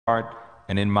heart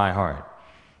and in my heart.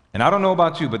 And I don't know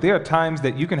about you, but there are times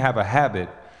that you can have a habit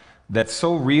that's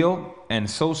so real and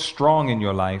so strong in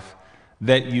your life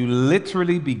that you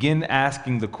literally begin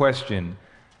asking the question,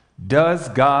 does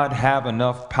God have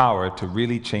enough power to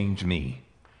really change me?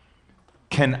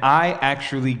 Can I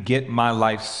actually get my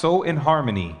life so in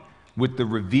harmony with the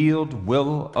revealed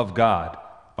will of God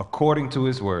according to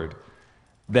his word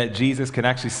that Jesus can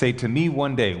actually say to me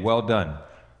one day, well done,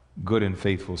 good and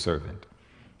faithful servant?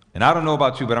 And I don't know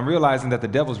about you, but I'm realizing that the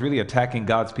devil's really attacking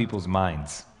God's people's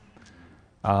minds.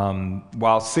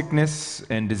 While sickness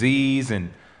and disease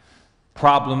and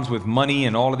problems with money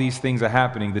and all of these things are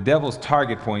happening, the devil's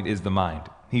target point is the mind.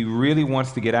 He really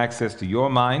wants to get access to your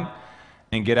mind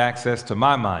and get access to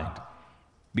my mind,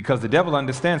 because the devil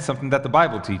understands something that the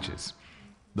Bible teaches.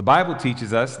 The Bible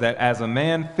teaches us that as a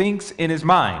man thinks in his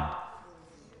mind,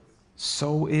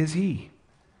 so is he.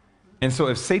 And so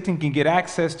if Satan can get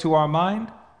access to our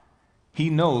mind, he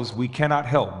knows we cannot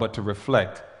help but to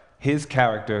reflect his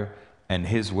character and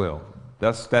his will.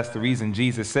 That's the reason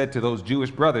Jesus said to those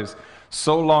Jewish brothers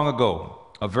so long ago,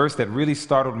 a verse that really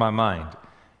startled my mind.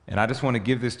 And I just want to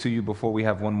give this to you before we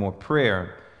have one more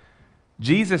prayer.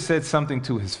 Jesus said something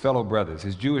to his fellow brothers,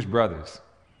 his Jewish brothers.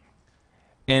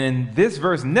 And this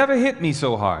verse never hit me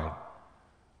so hard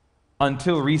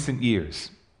until recent years.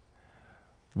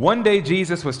 One day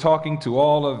Jesus was talking to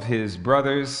all of his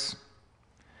brothers,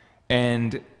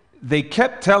 and they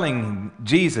kept telling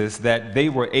Jesus that they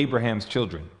were Abraham's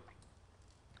children.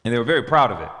 And they were very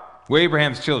proud of it. We're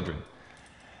Abraham's children.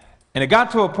 And it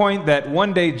got to a point that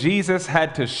one day Jesus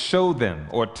had to show them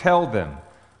or tell them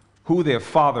who their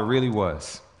father really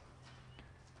was.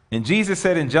 And Jesus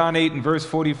said in John 8 and verse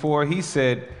 44, he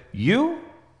said, you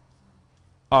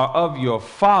are of your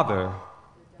father,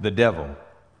 the devil.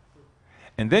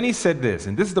 And then he said this,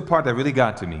 and this is the part that really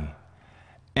got to me.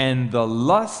 And the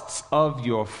lusts of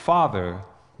your father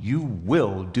you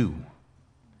will do.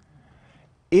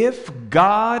 If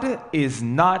God is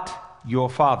not your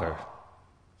father,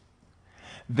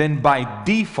 then by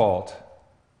default,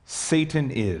 Satan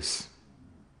is.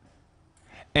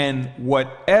 And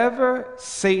whatever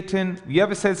Satan, you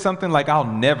ever said something like, I'll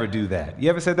never do that? You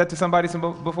ever said that to somebody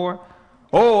before?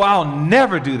 Oh, I'll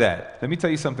never do that. Let me tell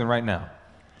you something right now.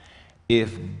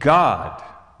 If God,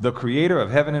 the creator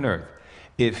of heaven and earth,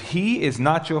 if he is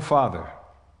not your father,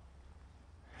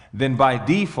 then by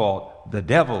default, the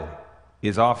devil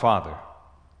is our father.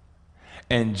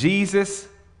 And Jesus,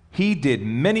 he did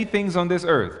many things on this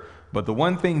earth, but the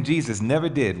one thing Jesus never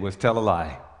did was tell a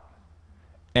lie.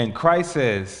 And Christ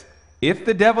says, if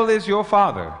the devil is your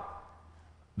father,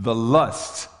 the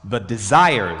lusts, the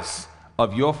desires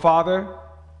of your father,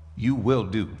 you will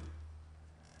do.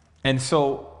 And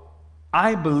so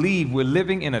I believe we're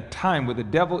living in a time where the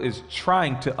devil is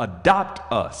trying to adopt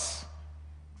us.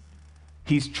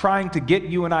 He's trying to get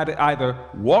you and I to either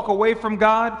walk away from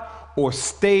God or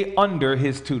stay under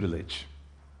his tutelage.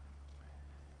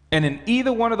 And in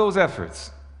either one of those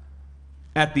efforts,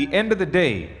 at the end of the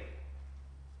day,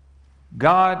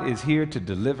 God is here to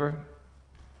deliver,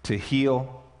 to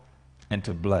heal, and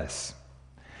to bless.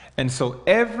 And so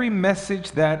every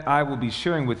message that I will be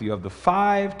sharing with you, of the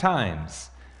 5 times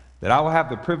that I will have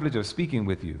the privilege of speaking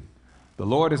with you, the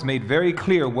Lord has made very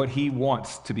clear what he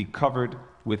wants to be covered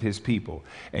with his people.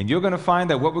 And you're going to find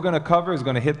that what we're going to cover is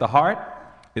going to hit the heart,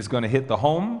 it's going to hit the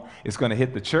home, it's going to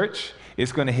hit the church,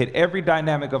 it's going to hit every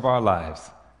dynamic of our lives.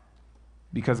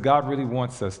 Because God really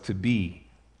wants us to be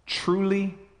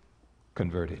truly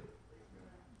converted.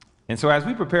 And so as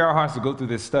we prepare our hearts to go through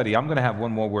this study, I'm going to have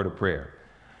one more word of prayer.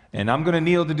 And I'm going to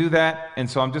kneel to do that. And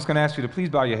so I'm just going to ask you to please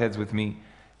bow your heads with me.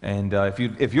 And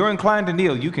if you're inclined to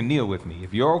kneel, you can kneel with me.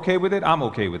 If you're okay with it, I'm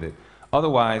okay with it.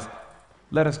 Otherwise,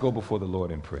 let us go before the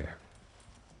Lord in prayer.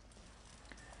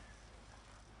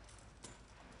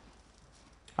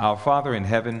 Our Father in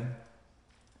heaven,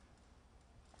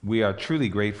 we are truly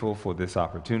grateful for this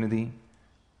opportunity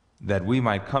that we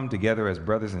might come together as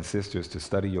brothers and sisters to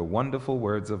study your wonderful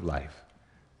words of life.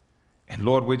 And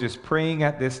Lord, we're just praying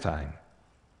at this time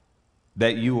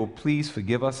that you will please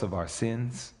forgive us of our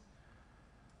sins,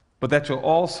 but that you'll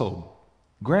also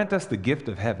grant us the gift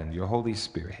of heaven, your Holy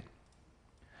Spirit.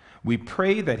 We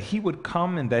pray that he would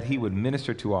come and that he would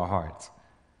minister to our hearts.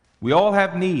 We all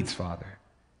have needs, Father,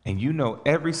 and you know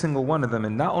every single one of them.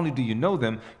 And not only do you know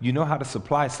them, you know how to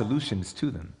supply solutions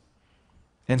to them.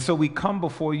 And so we come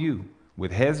before you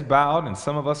with heads bowed and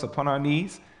some of us upon our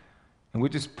knees, and we're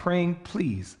just praying,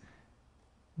 please,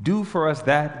 do for us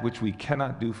that which we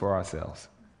cannot do for ourselves.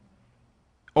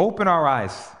 Open our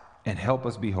eyes and help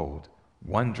us behold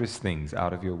wondrous things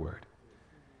out of your word.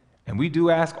 And we do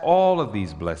ask all of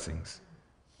these blessings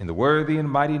In the worthy and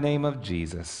mighty name of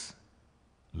Jesus,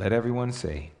 let everyone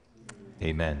say,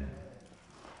 amen.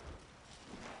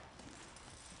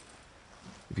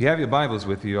 If you have your Bibles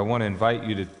with you, I want to invite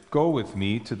you to go with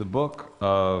me to the book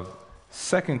of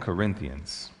 2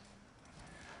 Corinthians.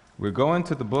 We're going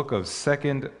to the book of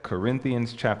 2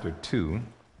 Corinthians chapter 2,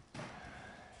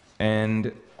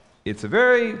 and it's a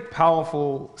very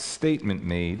powerful statement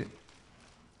made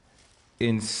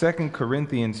in 2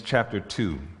 Corinthians chapter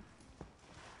 2.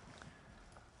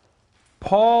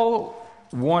 Paul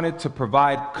wanted to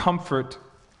provide comfort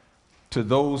to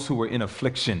those who were in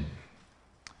affliction.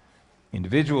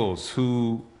 Individuals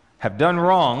who have done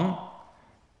wrong,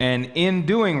 and in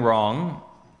doing wrong,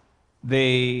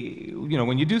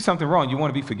 when you do something wrong, you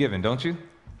want to be forgiven, don't you?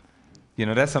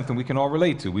 That's something we can all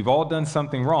relate to. We've all done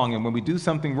something wrong, and when we do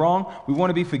something wrong, we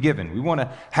want to be forgiven. We want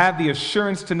to have the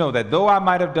assurance to know that though I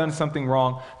might have done something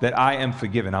wrong, that I am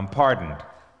forgiven. I'm pardoned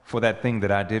for that thing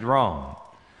that I did wrong.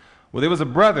 Well, there was a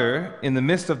brother in the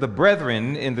midst of the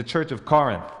brethren in the church of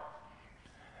Corinth.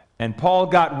 And Paul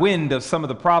got wind of some of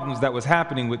the problems that was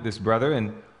happening with this brother,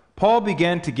 and Paul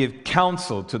began to give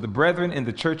counsel to the brethren in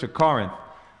the church of Corinth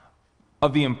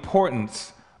of the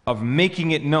importance of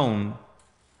making it known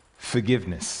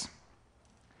forgiveness.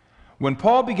 When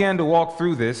Paul began to walk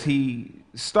through this, he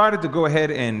started to go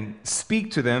ahead and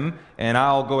speak to them, and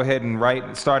I'll go ahead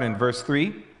and start in verse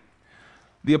 3.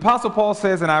 The Apostle Paul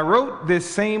says, "And I wrote this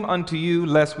same unto you,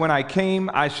 lest when I came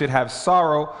I should have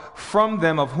sorrow from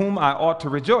them of whom I ought to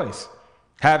rejoice,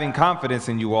 having confidence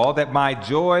in you all, that my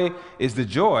joy is the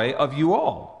joy of you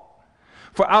all.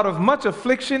 For out of much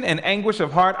affliction and anguish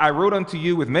of heart I wrote unto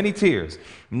you with many tears,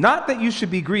 not that you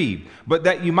should be grieved, but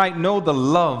that you might know the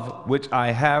love which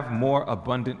I have more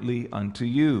abundantly unto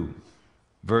you."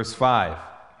 Verse 5,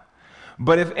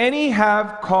 "But if any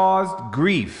have caused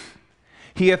grief,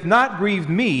 he hath not grieved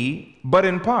me, but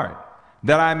in part,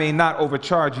 that I may not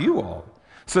overcharge you all.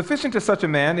 Sufficient to such a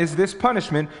man is this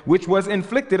punishment which was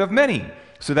inflicted of many,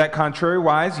 so that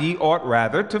contrariwise ye ought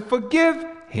rather to forgive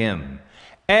him,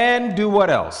 and do what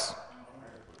else?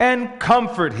 And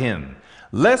comfort him,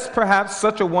 lest perhaps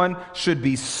such a one should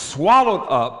be swallowed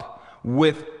up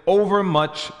with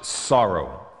overmuch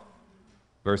sorrow."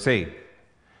 Verse 8,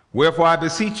 "Wherefore I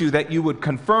beseech you that you would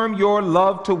confirm your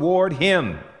love toward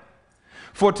him.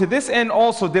 For to this end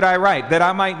also did I write, that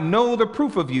I might know the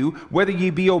proof of you, whether ye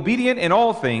be obedient in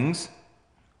all things.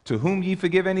 To whom ye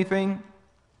forgive anything,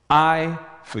 I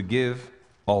forgive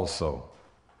also.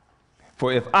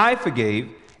 For if I forgave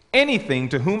anything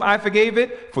to whom I forgave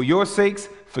it, for your sakes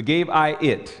forgave I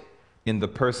it in the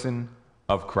person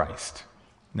of Christ."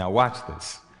 Now watch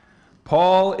this.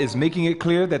 Paul is making it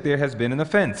clear that there has been an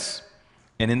offense.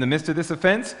 And in the midst of this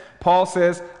offense, Paul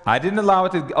says, I didn't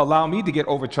allow me to get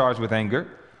overcharged with anger.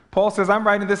 Paul says, I'm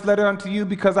writing this letter unto you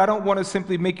because I don't want to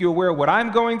simply make you aware of what I'm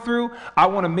going through. I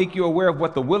want to make you aware of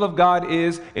what the will of God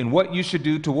is and what you should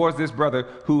do towards this brother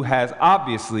who has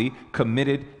obviously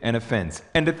committed an offense.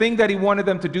 And the thing that he wanted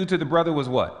them to do to the brother was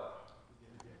what?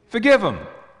 Forgive him.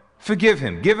 Forgive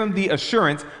him. Give him the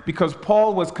assurance, because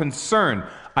Paul was concerned.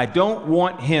 I don't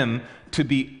want him to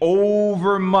be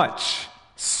overmuch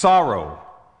sorrow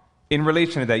in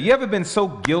relation to that. You ever been so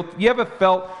guilty? You ever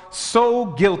felt so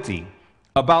guilty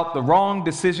about the wrong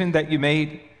decision that you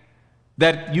made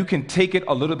that you can take it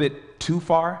a little bit too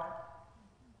far?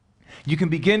 You can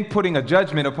begin putting a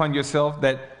judgment upon yourself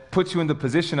that puts you in the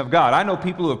position of God. I know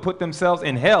people who have put themselves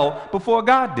in hell before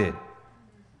God did.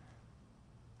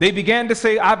 They began to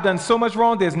say, I've done so much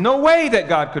wrong, there's no way that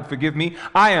God could forgive me.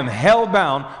 I am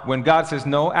hell-bound, when God says,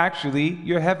 no, actually,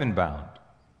 you're heaven-bound.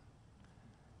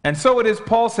 And so it is,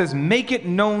 Paul says, make it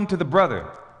known to the brother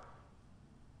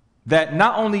that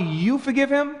not only you forgive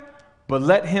him, but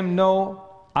let him know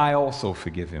I also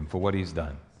forgive him for what he's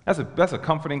done. That's a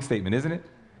comforting statement, isn't it?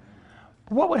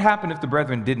 What would happen if the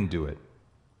brethren didn't do it?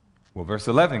 Well, verse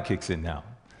 11 kicks in now.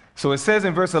 So it says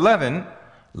in verse 11,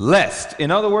 lest, in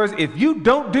other words, if you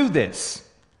don't do this,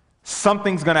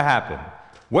 something's going to happen.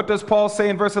 What does Paul say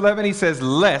in verse 11? He says,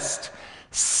 lest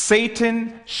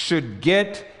Satan should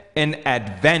get an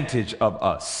advantage of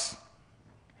us.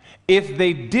 If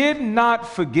they did not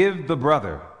forgive the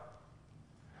brother,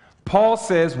 Paul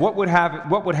says what would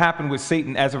happen with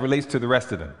Satan as it relates to the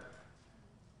rest of them?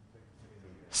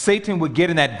 Satan would get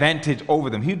an advantage over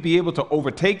them. He'd be able to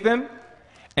overtake them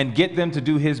and get them to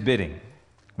do his bidding,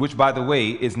 which, by the way,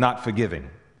 is not forgiving.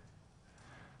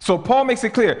 So Paul makes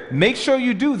it clear, make sure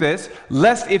you do this,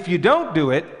 lest if you don't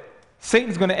do it,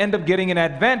 Satan's going to end up getting an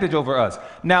advantage over us.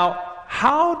 Now,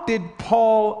 how did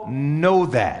Paul know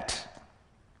that?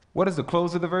 What does the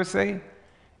close of the verse say?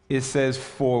 It says,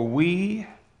 for we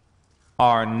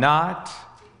are not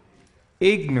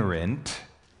ignorant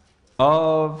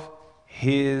of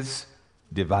his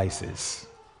devices.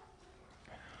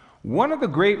 One of the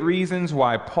great reasons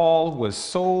why Paul was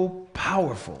so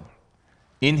powerful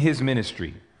in his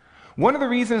ministry, one of the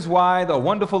reasons why the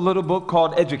wonderful little book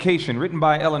called Education, written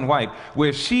by Ellen White,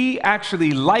 where she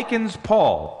actually likens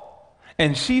Paul,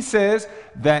 and she says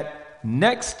that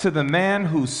next to the man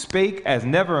who spake as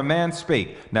never a man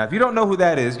spake. Now, if you don't know who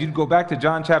that is, you can go back to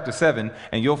John chapter 7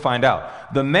 and you'll find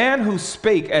out. The man who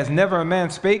spake as never a man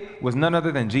spake was none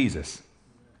other than Jesus.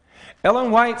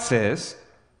 Ellen White says,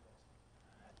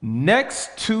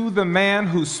 next to the man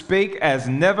who spake as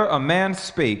never a man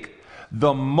spake,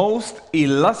 the most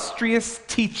illustrious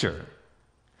teacher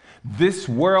this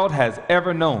world has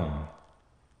ever known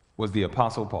was the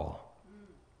Apostle Paul.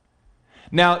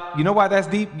 Now, you know why that's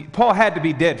deep? Paul had to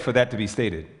be dead for that to be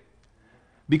stated.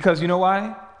 Because you know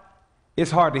why?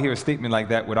 It's hard to hear a statement like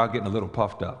that without getting a little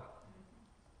puffed up.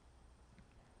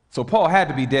 So Paul had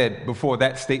to be dead before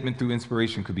that statement through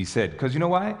inspiration could be said. Because you know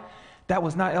why? That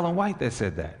was not Ellen White that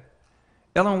said that.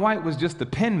 Ellen White was just the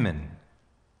penman.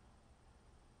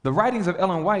 The writings of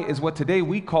Ellen White is what today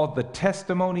we call the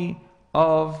testimony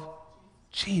of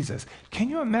Jesus. Can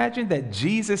you imagine that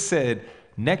Jesus said,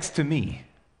 next to me,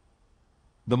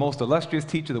 the most illustrious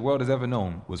teacher the world has ever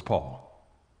known was Paul?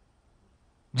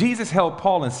 Jesus held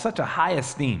Paul in such a high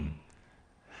esteem.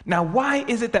 Now, why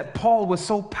is it that Paul was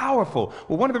so powerful?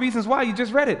 Well, one of the reasons why, you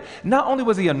just read it. Not only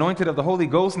was he anointed of the Holy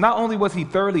Ghost, not only was he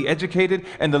thoroughly educated,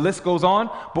 and the list goes on,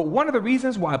 but one of the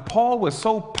reasons why Paul was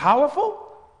so powerful,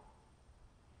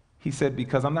 he said,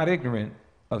 because I'm not ignorant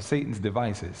of Satan's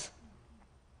devices.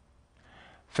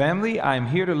 Family, I'm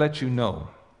here to let you know,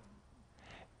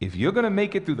 if you're going to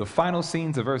make it through the final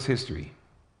scenes of Earth's history,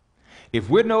 if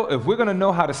we're going to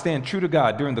know how to stand true to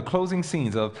God during the closing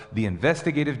scenes of the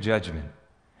investigative judgment,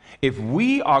 if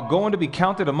we are going to be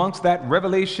counted amongst that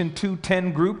Revelation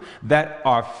 2:10 group that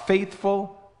are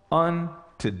faithful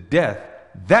unto death,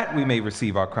 that we may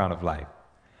receive our crown of life,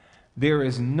 there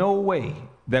is no way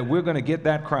that we're going to get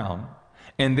that crown,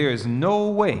 and there is no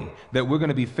way that we're going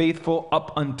to be faithful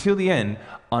up until the end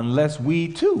unless we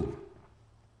too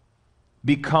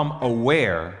become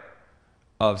aware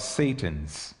of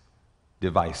Satan's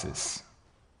devices.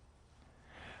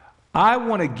 I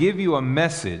want to give you a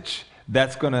message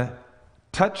that's going to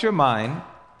touch your mind,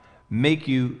 make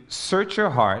you search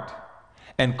your heart,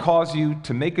 and cause you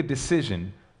to make a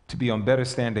decision to be on better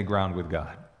standing ground with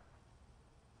God.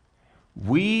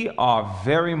 We are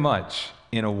very much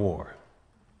in a war.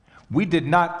 We did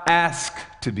not ask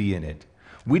to be in it.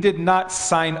 We did not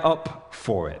sign up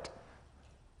for it.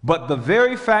 But the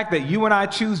very fact that you and I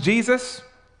choose Jesus,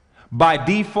 by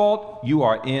default, you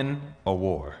are in a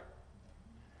war.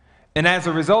 And as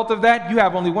a result of that, you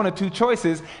have only one or two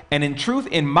choices. And in truth,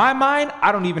 in my mind,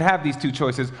 I don't even have these two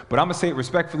choices, but I'm going to say it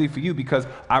respectfully for you because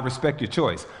I respect your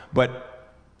choice.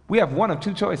 But we have one of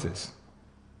two choices.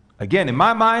 Again, in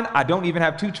my mind, I don't even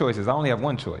have two choices. I only have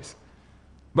one choice.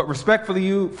 But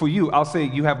respectfully for you, I'll say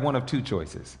you have one of two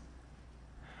choices.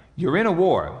 You're in a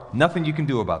war. Nothing you can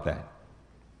do about that.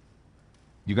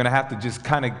 You're going to have to just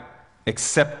kind of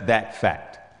accept that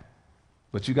fact.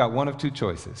 But you got one of two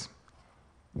choices.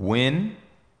 Win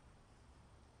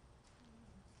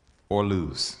or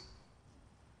lose.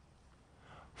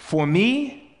 For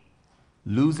me,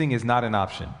 losing is not an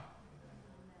option.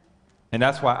 And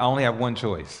that's why I only have one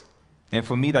choice. And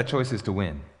for me, that choice is to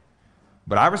win.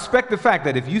 But I respect the fact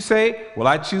that if you say, well,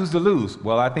 I choose to lose,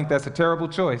 well, I think that's a terrible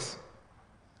choice.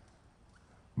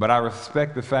 But I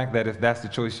respect the fact that if that's the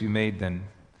choice you made, then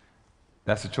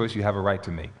that's the choice you have a right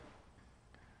to make.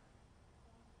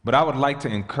 But I would like to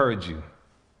encourage you,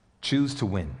 choose to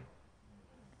win.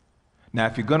 Now,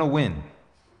 if you're going to win,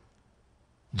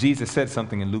 Jesus said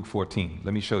something in Luke 14.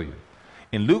 Let me show you.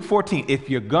 In Luke 14, if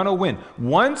you're going to win,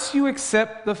 once you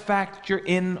accept the fact you're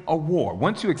in a war,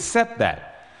 once you accept that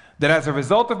as a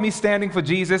result of me standing for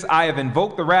Jesus, I have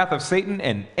invoked the wrath of Satan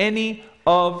and any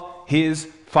of his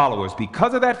followers.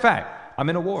 Because of that fact, I'm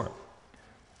in a war.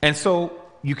 And so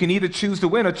you can either choose to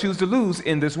win or choose to lose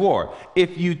in this war.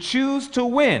 If you choose to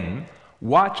win,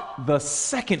 watch the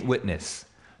second witness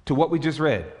to what we just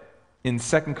read in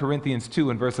 2 Corinthians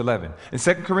 2 and verse 11. In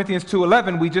 2 Corinthians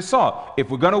 2:11, we just saw, if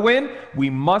we're going to win,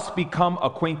 we must become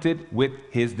acquainted with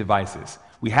his devices.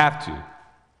 We have to.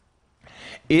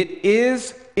 It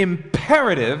is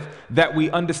imperative that we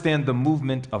understand the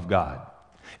movement of God.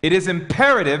 It is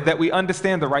imperative that we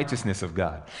understand the righteousness of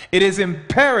God. It is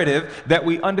imperative that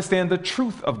we understand the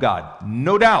truth of God,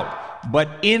 no doubt. But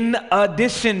in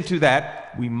addition to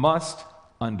that, we must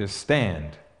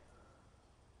understand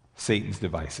Satan's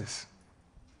devices.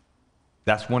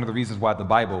 That's one of the reasons why the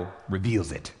Bible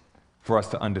reveals it, for us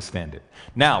to understand it.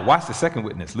 Now, watch the second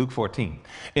witness, Luke 14.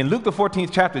 In Luke, the 14th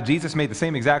chapter, Jesus made the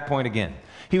same exact point again.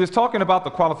 He was talking about the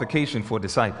qualification for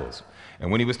disciples. And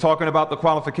when he was talking about the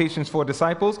qualifications for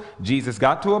disciples, Jesus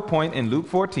got to a point in Luke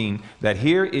 14 that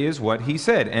here is what he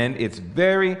said. And it's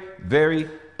very, very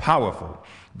powerful.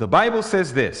 The Bible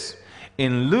says this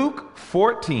in Luke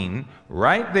 14,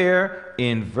 right there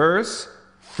in verse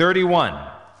 31.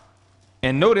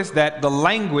 And notice that the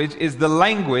language is the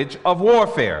language of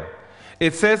warfare.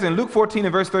 It says in Luke 14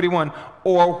 and verse 31,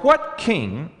 or what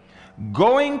king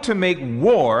going to make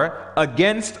war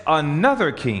against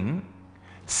another king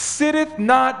sitteth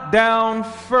not down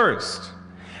first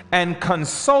and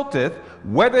consulteth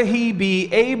whether he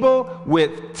be able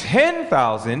with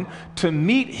 10,000 to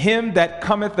meet him that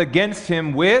cometh against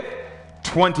him with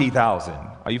 20,000.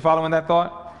 Are you following that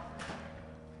thought?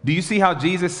 Do you see how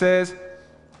Jesus says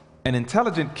an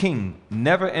intelligent king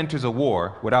never enters a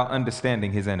war without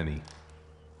understanding his enemy?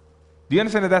 Do you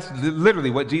understand that that's literally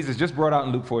what Jesus just brought out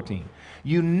in Luke 14?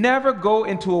 You never go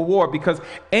into a war, because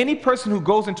any person who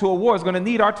goes into a war is going to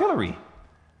need artillery.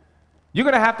 You're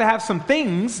going to have some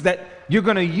things that you're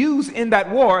going to use in that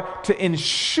war to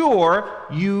ensure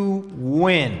you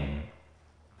win.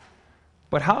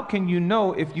 But how can you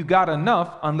know if you got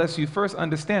enough unless you first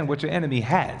understand what your enemy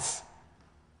has?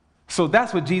 So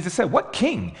that's what Jesus said. What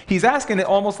king? He's asking it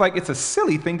almost like it's a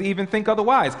silly thing to even think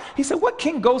otherwise. He said, what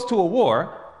king goes to a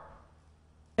war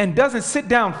and doesn't sit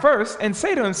down first and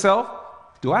say to himself,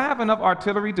 do I have enough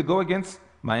artillery to go against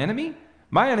my enemy?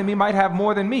 My enemy might have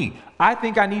more than me. I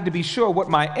think I need to be sure what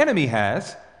my enemy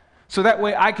has, so that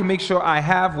way I can make sure I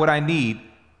have what I need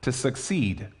to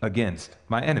succeed against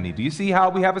my enemy. Do you see how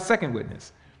we have a second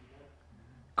witness?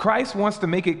 Christ wants to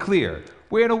make it clear.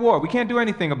 We're in a war. We can't do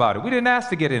anything about it. We didn't ask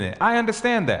to get in it. I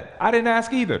understand that. I didn't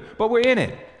ask either, but we're in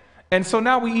it. And so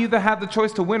now we either have the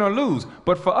choice to win or lose.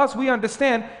 But for us, we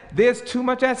understand there's too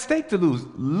much at stake to lose.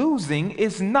 Losing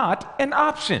is not an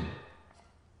option.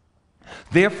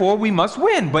 Therefore, we must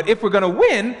win. But if we're going to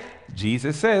win,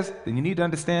 Jesus says, then you need to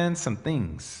understand some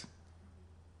things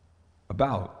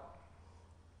about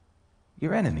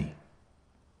your enemy.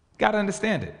 Got to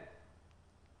understand it.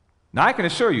 Now, I can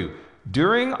assure you,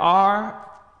 during our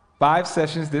 5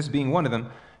 sessions, this being one of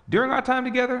them, during our time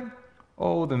together,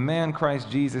 oh, the man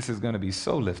Christ Jesus is going to be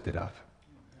so lifted up.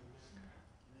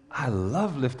 I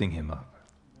love lifting him up.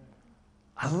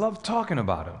 I love talking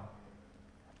about him.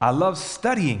 I love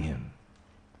studying him.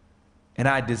 And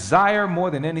I desire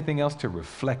more than anything else to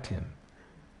reflect him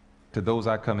to those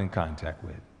I come in contact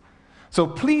with. So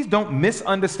please don't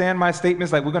misunderstand my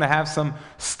statements like we're going to have some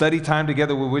study time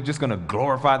together where we're just going to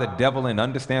glorify the devil and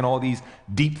understand all these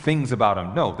deep things about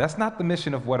him. No, that's not the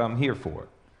mission of what I'm here for.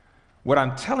 What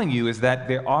I'm telling you is that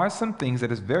there are some things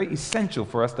that is very essential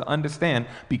for us to understand,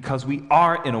 because we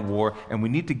are in a war and we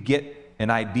need to get an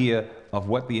idea of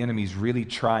what the enemy is really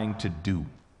trying to do.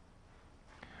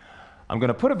 I'm going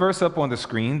to put a verse up on the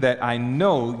screen that I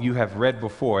know you have read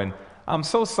before, and I'm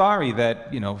so sorry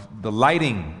that, the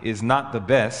lighting is not the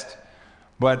best,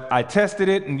 but I tested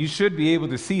it and you should be able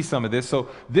to see some of this. So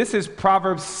this is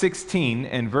Proverbs 16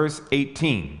 and verse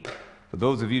 18, for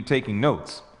those of you taking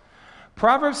notes.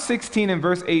 Proverbs 16 and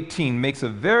verse 18 makes a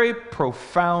very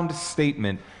profound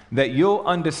statement that you'll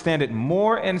understand it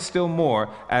more and still more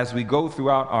as we go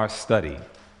throughout our study.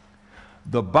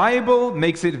 The Bible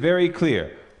makes it very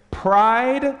clear.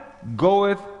 Pride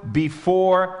goeth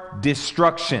before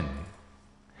destruction,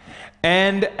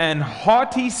 and an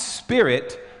haughty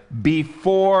spirit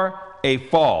before a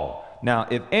fall. Now,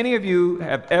 if any of you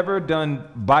have ever done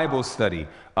Bible study,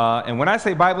 and when I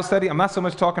say Bible study, I'm not so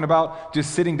much talking about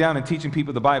just sitting down and teaching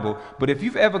people the Bible, but if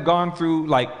you've ever gone through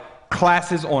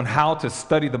classes on how to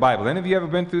study the Bible. Any of you ever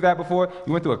been through that before?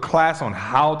 You went through a class on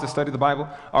how to study the Bible?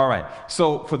 All right.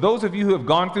 So for those of you who have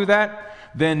gone through that,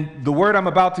 then the word I'm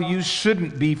about to use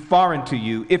shouldn't be foreign to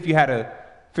you if you had a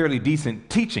fairly decent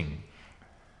teaching.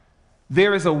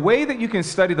 There is a way that you can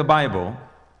study the Bible,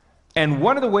 and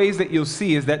one of the ways that you'll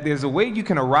see is that there's a way you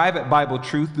can arrive at Bible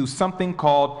truth through something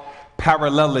called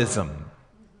parallelism.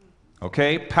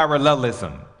 Okay?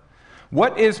 Parallelism.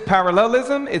 What is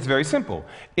parallelism? It's very simple.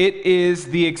 It is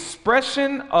the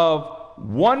expression of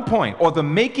one point, or the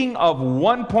making of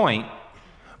one point,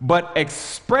 but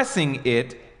expressing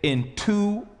it in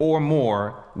 2 or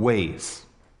more ways.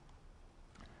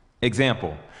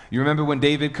 Example. You remember when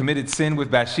David committed sin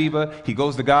with Bathsheba? He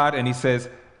goes to God and he says,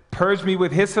 "Purge me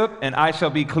with hyssop and I shall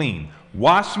be clean.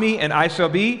 Wash me and I shall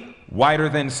be whiter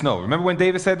than snow." Remember when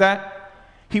David said that?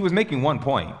 He was making one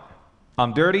point.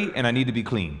 I'm dirty and I need to be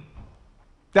clean.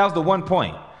 That was the one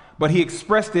point. But he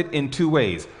expressed it in 2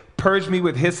 ways. Purge me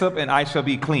with hyssop and I shall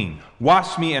be clean.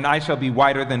 Wash me and I shall be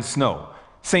whiter than snow.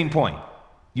 Same point.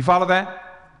 You follow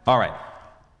that? All right.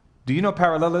 Do you know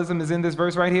parallelism is in this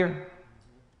verse right here?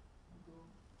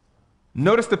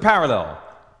 Notice the parallel.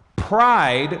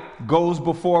 Pride goes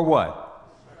before what?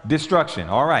 Destruction.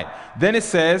 All right. Then it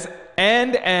says,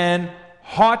 and an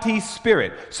haughty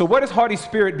spirit. So what is haughty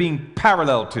spirit being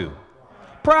parallel to?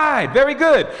 Pride. Very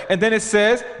good. And then it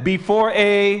says, before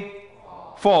a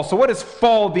fall. So what is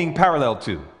fall being parallel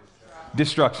to?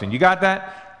 Destruction. You got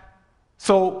that?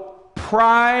 So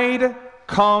pride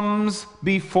comes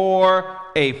before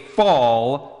a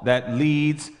fall that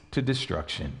leads to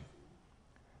destruction.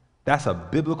 That's a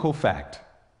biblical fact.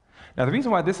 Now, the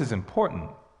reason why this is important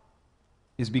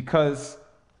is because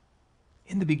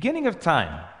in the beginning of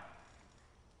time,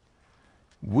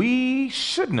 we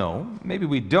should know, maybe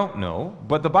we don't know,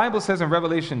 but the Bible says in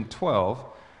Revelation 12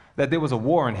 that there was a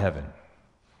war in heaven.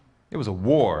 There was a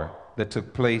war that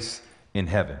took place in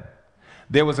heaven.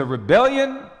 There was a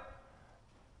rebellion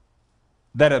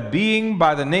that a being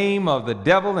by the name of the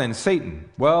devil and Satan,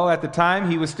 well, at the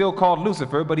time he was still called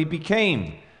Lucifer, but he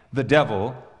became the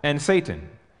devil and Satan.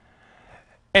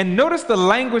 And notice the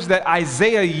language that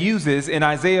Isaiah uses in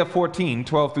Isaiah 14,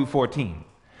 12 through 14.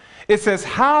 It says,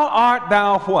 how art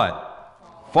thou what?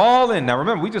 Fallen. Now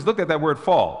remember, we just looked at that word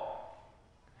fall.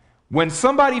 When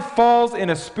somebody falls in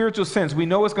a spiritual sense, we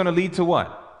know it's going to lead to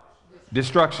what?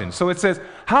 Destruction. So it says,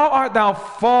 how art thou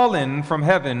fallen from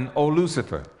heaven, O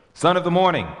Lucifer, son of the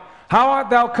morning? How art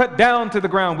thou cut down to the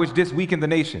ground, which didst weaken the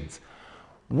nations?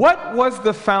 What was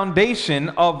the foundation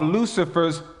of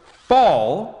Lucifer's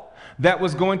fall that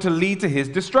was going to lead to his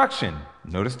destruction?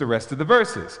 Notice the rest of the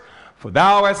verses. For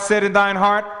thou hast said in thine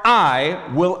heart,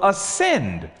 I will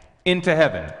ascend into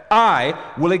heaven. I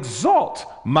will exalt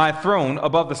my throne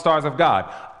above the stars of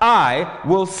God. I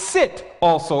will sit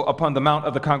also upon the mount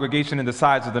of the congregation in the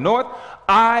sides of the north.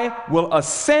 I will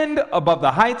ascend above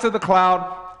the heights of the cloud.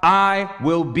 I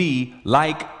will be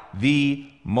like the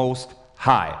Most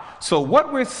High. So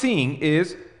what we're seeing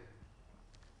is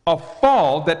a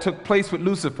fall that took place with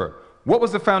Lucifer. What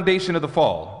was the foundation of the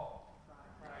fall?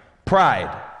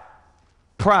 Pride.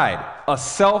 Pride, a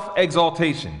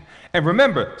self-exaltation. And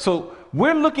remember, so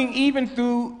we're looking even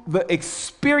through the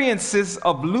experiences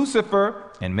of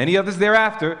Lucifer and many others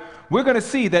thereafter, we're going to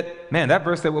see that, man, that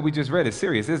verse that what we just read is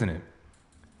serious, isn't it?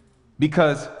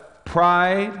 Because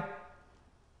pride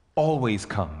always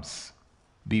comes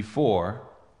before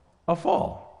a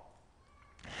fall.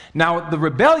 Now, the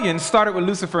rebellion started with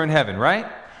Lucifer in heaven, right?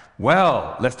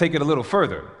 Well, let's take it a little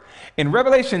further. In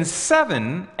Revelation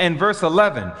 7 and verse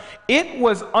 11, it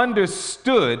was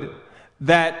understood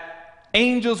that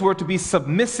angels were to be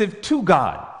submissive to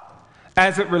God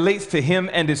as it relates to him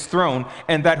and his throne,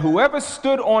 and that whoever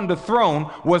stood on the throne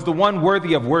was the one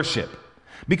worthy of worship.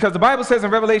 Because the Bible says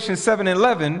in Revelation 7 and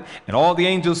 11, and all the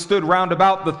angels stood round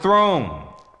about the throne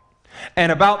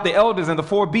and about the elders and the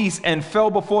four beasts, and fell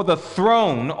before the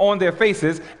throne on their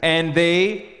faces, and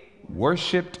they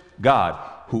worshiped God.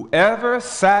 Whoever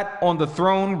sat on the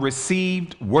throne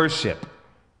received worship.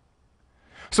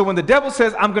 So when the devil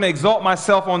says, I'm going to exalt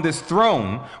myself on this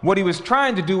throne, what he was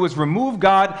trying to do was remove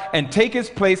God and take his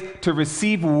place to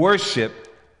receive worship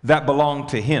that belonged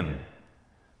to him.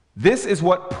 This is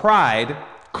what pride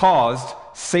caused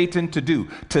Satan to do,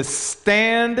 to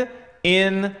stand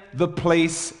in the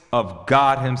place of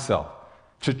God himself,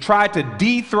 to try to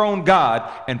dethrone God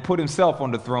and put himself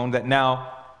on the throne that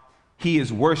now he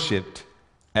is worshiped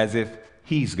as if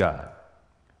he's God.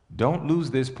 Don't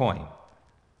lose this point.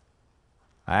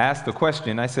 I asked the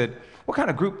question, I said, what kind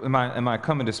of group am I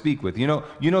coming to speak with? You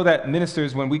know that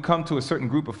ministers, when we come to a certain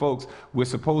group of folks, we're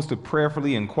supposed to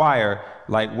prayerfully inquire,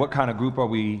 like, what kind of group are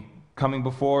we coming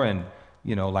before? And,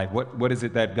 like, what is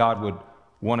it that God would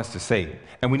want us to say?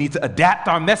 And we need to adapt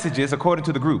our messages according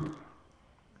to the group.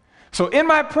 So in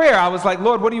my prayer, I was like,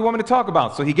 Lord, what do you want me to talk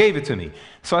about? So he gave it to me.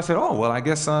 So I said, oh, well, I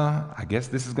guess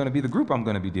this is going to be the group I'm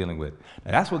going to be dealing with.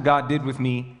 Now, that's what God did with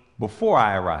me before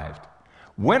I arrived.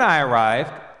 When I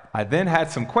arrived, I then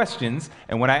had some questions.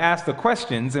 And when I asked the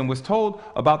questions and was told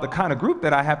about the kind of group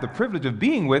that I have the privilege of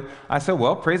being with, I said,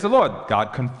 well, praise the Lord.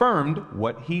 God confirmed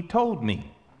what he told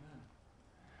me.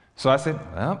 So I said,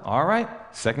 well, all right,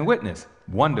 second witness.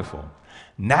 Wonderful.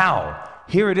 Now,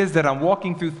 here it is that I'm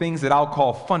walking through things that I'll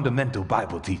call fundamental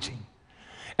Bible teaching.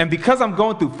 And because I'm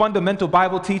going through fundamental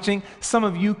Bible teaching, some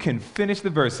of you can finish the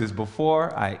verses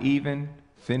before I even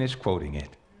finish quoting it.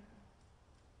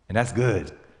 And that's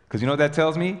good. Because you know what that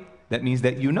tells me? That means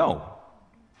that you know.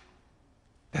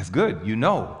 That's good. You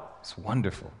know. It's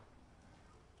wonderful.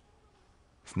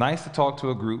 It's nice to talk to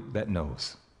a group that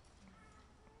knows.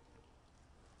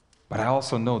 But I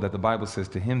also know that the Bible says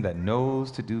to him that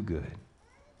knows to do good,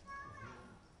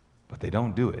 but they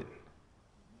don't do it,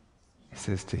 it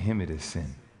says to him it is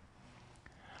sin.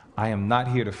 I am not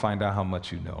here to find out how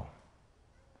much you know.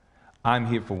 I'm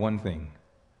here for one thing.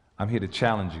 I'm here to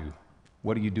challenge you.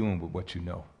 What are you doing with what you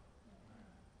know?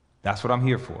 That's what I'm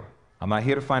here for. I'm not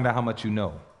here to find out how much you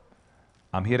know.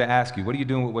 I'm here to ask you, what are you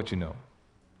doing with what you know?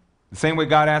 The same way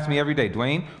God asks me every day,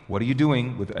 Dwayne, what are you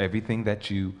doing with everything that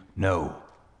you know?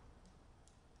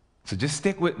 So just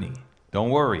stick with me.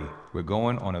 Don't worry. We're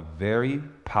going on a very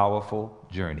powerful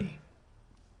journey.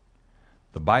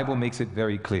 The Bible makes it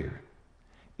very clear.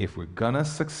 If we're going to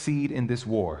succeed in this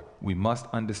war, we must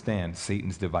understand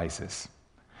Satan's devices.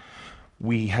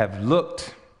 We have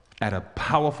looked at a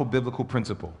powerful biblical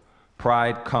principle.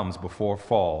 Pride comes before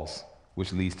falls,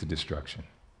 which leads to destruction.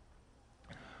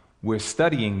 We're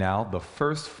studying now the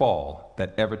first fall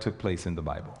that ever took place in the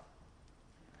Bible.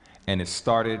 And it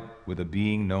started with a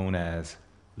being known as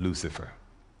Lucifer.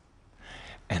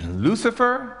 And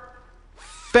Lucifer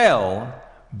fell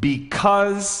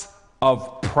because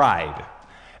of pride.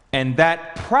 And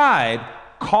that pride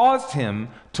caused him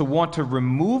to want to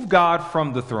remove God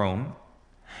from the throne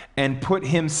and put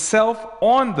himself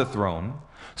on the throne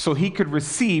so he could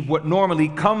receive what normally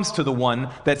comes to the one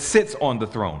that sits on the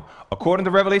throne. According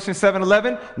to Revelation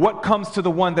 7:11, what comes to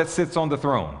the one that sits on the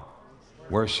throne?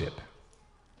 Worship.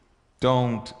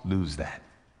 Don't lose that.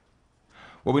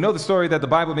 Well, we know the story that the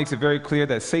Bible makes it very clear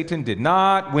that Satan did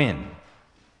not win.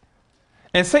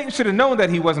 And Satan should have known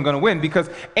that he wasn't going to win because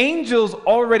angels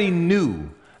already knew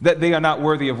that they are not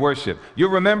worthy of worship. You'll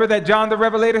remember that John the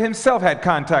Revelator himself had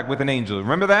contact with an angel.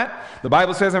 Remember that? The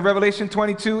Bible says in Revelation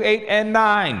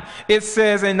 22:8-9, it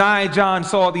says, and I, John,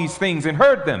 saw these things and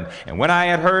heard them. And when I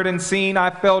had heard and seen,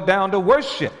 I fell down to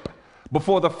worship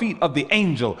before the feet of the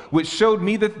angel, which showed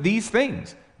me these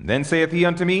things. And then saith he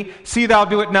unto me, see thou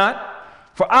do it not.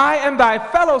 For I am thy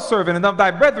fellow servant, and of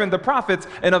thy brethren the prophets,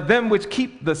 and of them which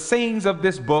keep the sayings of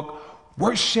this book.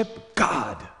 Worship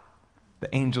God.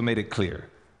 The angel made it clear.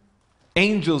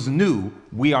 Angels knew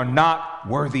we are not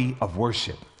worthy of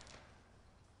worship.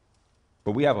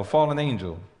 But we have a fallen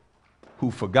angel who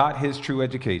forgot his true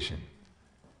education,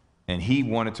 and he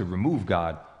wanted to remove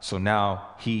God so now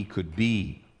he could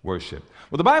be worshiped.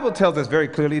 Well, the Bible tells us very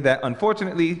clearly that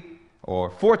unfortunately, or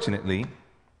fortunately,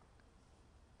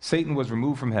 Satan was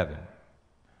removed from heaven.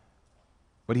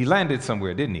 But he landed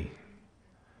somewhere, didn't he?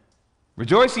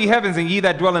 Rejoice, ye heavens, and ye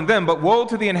that dwell in them, but woe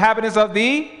to the inhabitants of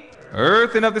the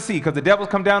earth and of the sea, because the devil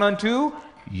come down unto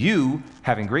you,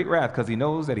 having great wrath, because he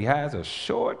knows that he has a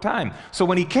short time. So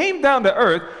when he came down to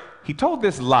earth, he told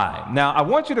this lie. Now, I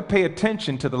want you to pay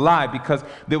attention to the lie because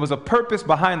there was a purpose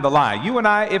behind the lie. You and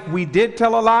I, if we did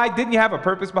tell a lie, didn't you have a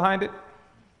purpose behind it?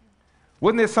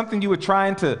 Wasn't there something you were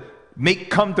trying to make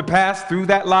come to pass through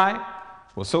that lie?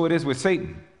 Well, so it is with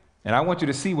Satan. And I want you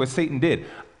to see what Satan did.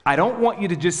 I don't want you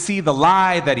to just see the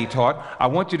lie that he taught. I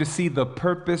want you to see the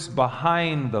purpose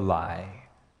behind the lie.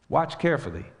 Watch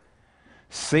carefully.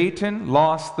 Satan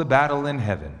lost the battle in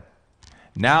heaven.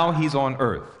 Now he's on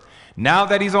earth. Now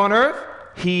that he's on earth,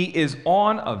 he is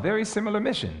on a very similar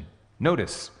mission.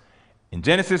 Notice, in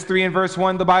Genesis 3 and verse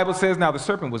 1, the Bible says, now the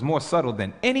serpent was more subtle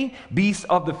than any beast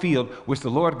of the field which the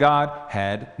Lord God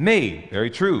had made.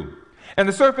 Very true. And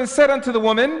the serpent said unto the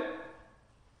woman,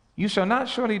 you shall not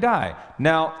surely die.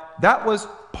 Now, that was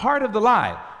part of the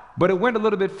lie, but it went a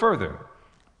little bit further.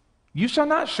 You shall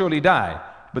not surely die.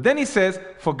 But then he says,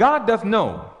 for God doth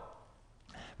know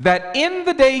that in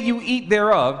the day you eat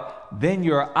thereof, then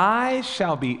your eyes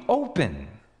shall be open,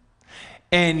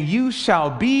 and you shall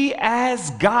be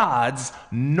as gods,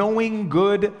 knowing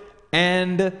good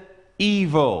and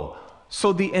evil.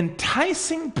 So the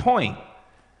enticing point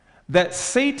that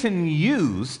Satan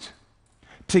used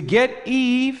to get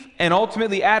Eve and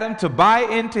ultimately Adam to buy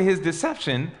into his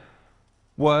deception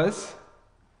was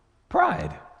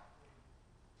pride.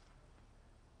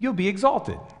 You'll be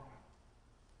exalted.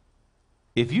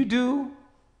 If you do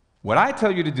what I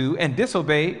tell you to do and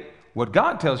disobey what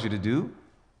God tells you to do,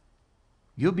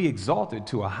 you'll be exalted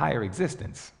to a higher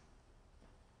existence.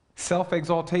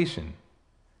 Self-exaltation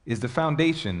is the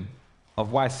foundation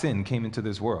of why sin came into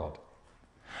this world.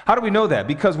 How do we know that?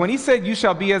 Because when he said you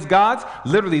shall be as gods,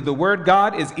 literally the word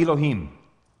God is Elohim.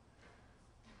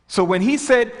 So when he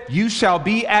said you shall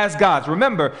be as gods,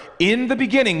 remember, in the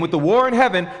beginning with the war in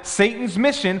heaven, Satan's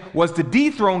mission was to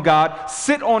dethrone God,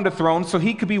 sit on the throne so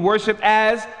he could be worshiped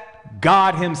as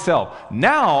God himself.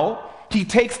 Now he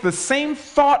takes the same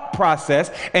thought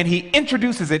process and he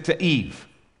introduces it to Eve.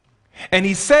 And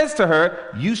he says to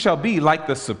her, you shall be like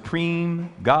the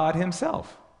supreme God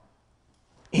himself.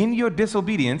 In your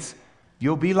disobedience,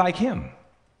 you'll be like him.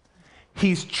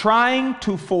 He's trying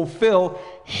to fulfill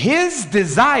his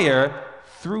desire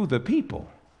through the people.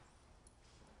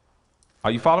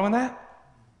 Are you following that?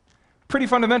 Pretty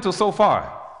fundamental so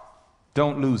far.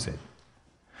 Don't lose it.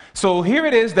 So here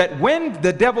it is that when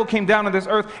the devil came down on this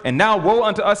earth, and now woe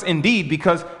unto us indeed,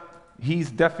 because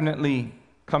he's definitely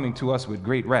coming to us with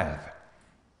great wrath.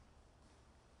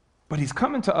 But he's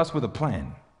coming to us with a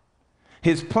plan.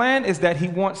 His plan is that he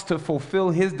wants to fulfill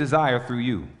his desire through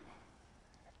you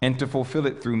and to fulfill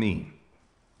it through me.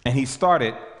 And he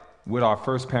started with our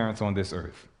first parents on this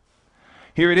earth.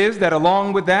 Here it is that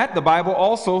along with that, the Bible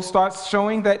also starts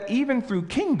showing that even through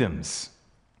kingdoms,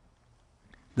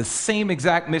 the same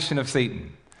exact mission of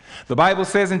Satan. The Bible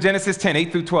says in Genesis 10,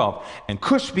 8 through 12, and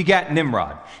Cush begat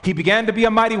Nimrod. He began to be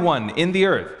a mighty one in the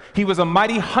earth. He was a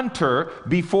mighty hunter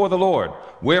before the Lord.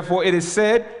 Wherefore it is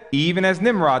said, even as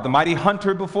Nimrod, the mighty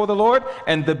hunter before the Lord,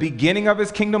 and the beginning of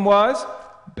his kingdom was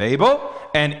Babel,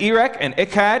 and Erech, and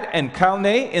Akkad, and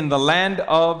Calneh in the land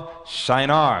of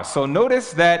Shinar. So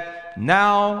notice that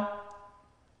now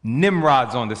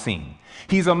Nimrod's on the scene.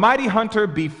 He's a mighty hunter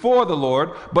before the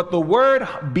Lord, but the word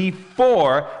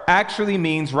before actually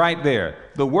means right there.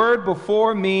 The word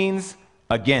before means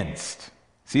against.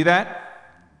 See that?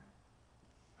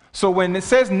 So when it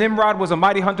says Nimrod was a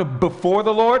mighty hunter before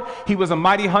the Lord, he was a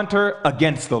mighty hunter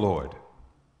against the Lord.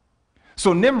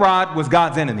 So Nimrod was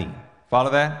God's enemy. Follow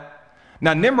that?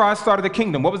 Now Nimrod started a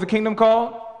kingdom. What was the kingdom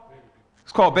called?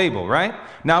 It's called Babel, right?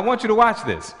 Now I want you to watch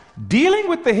this. Dealing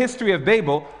with the history of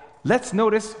Babel, let's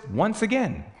notice once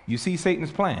again, you see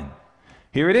Satan's plan.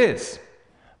 Here it is.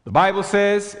 The Bible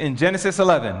says in Genesis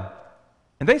 11,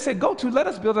 and they said, go to, let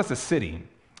us build us a city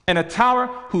and a tower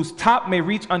whose top may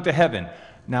reach unto heaven.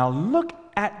 Now look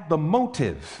at the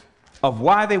motive of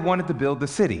why they wanted to build the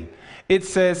city. It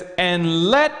says, and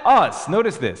let us,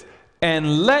 notice this,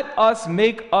 and let us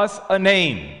make us a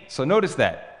name. So notice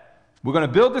that. We're going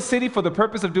to build the city for the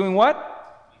purpose of doing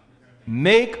what?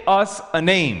 Make us a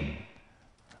name.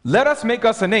 Let us make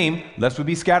us a name, lest we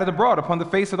be scattered abroad upon the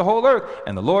face of the whole earth.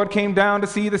 And the Lord came down to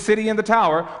see the city and the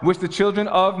tower, which the children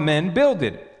of men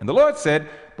builded. And the Lord said,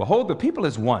 behold, the people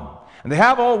is one, and they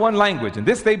have all one language. And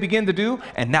this they begin to do,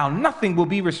 and now nothing will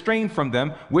be restrained from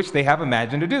them, which they have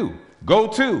imagined to do. Go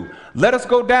to, let us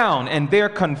go down, and there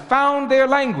confound their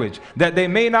language, that they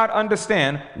may not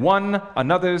understand one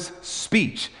another's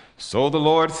speech. So the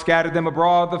Lord scattered them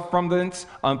abroad from thence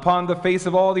upon the face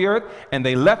of all the earth, and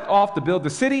they left off to build the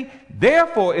city.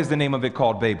 Therefore is the name of it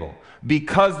called Babel,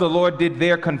 because the Lord did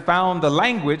there confound the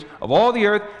language of all the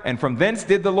earth, and from thence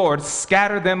did the Lord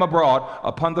scatter them abroad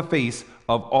upon the face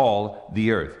of all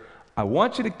the earth. I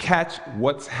want you to catch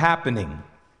what's happening.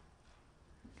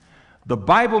 The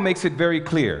Bible makes it very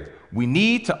clear. We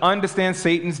need to understand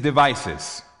Satan's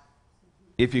devices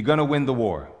if you're going to win the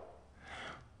war.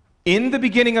 In the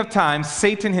beginning of time,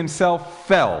 Satan himself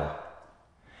fell,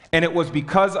 and it was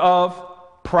because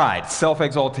of pride,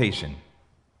 self-exaltation.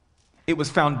 It was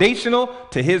foundational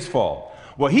to his fall.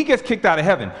 Well, he gets kicked out of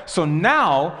heaven, so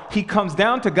now he comes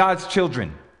down to God's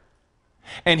children,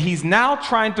 and he's now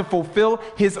trying to fulfill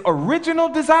his original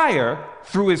desire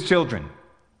through his children.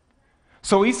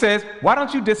 So he says, why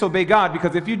don't you disobey God?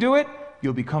 Because if you do it,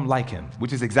 you'll become like him,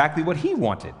 which is exactly what he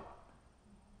wanted.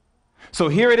 So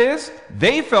here it is.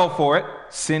 They fell for it.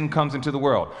 Sin comes into the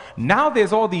world. Now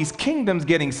there's all these kingdoms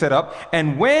getting set up.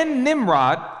 And when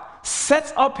Nimrod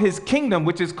sets up his kingdom,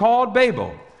 which is called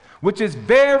Babel, which is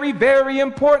very, very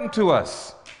important to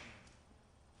us,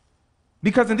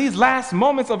 because in these last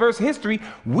moments of Earth's history,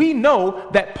 we know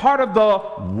that part of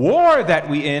the war that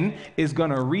we in is going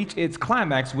to reach its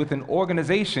climax with an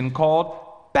organization called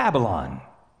Babylon.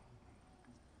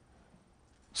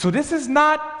 So this is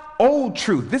not old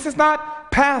truth. This is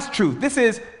not past truth. This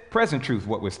is present truth,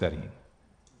 what we're studying.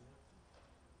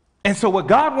 And so what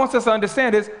God wants us to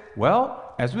understand is,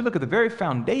 well, as we look at the very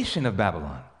foundation of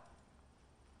Babylon,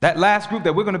 that last group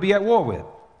that we're going to be at war with,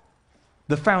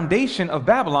 the foundation of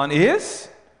Babylon is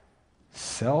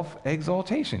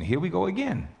self-exaltation. Here we go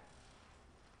again.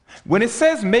 When it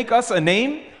says make us a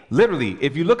name, literally,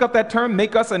 if you look up that term,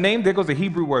 make us a name, there goes the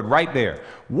Hebrew word right there.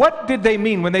 What did they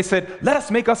mean when they said, let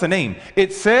us make us a name?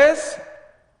 It says,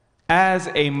 as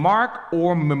a mark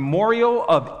or memorial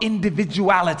of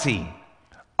individuality,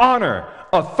 honor,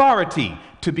 authority,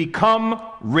 to become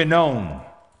renowned.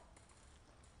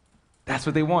 That's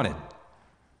what they wanted.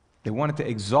 They wanted to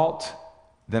exalt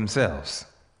themselves.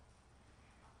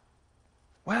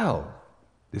 Well,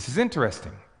 this is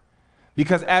interesting,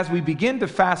 because as we begin to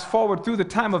fast forward through the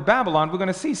time of Babylon, we're going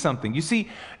to see something. You see,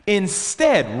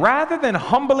 instead, rather than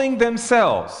humbling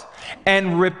themselves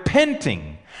and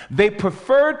repenting, They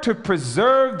preferred to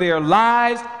preserve their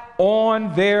lives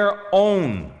on their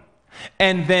own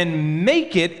and then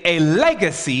make it a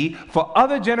legacy for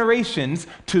other generations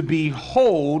to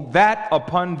behold that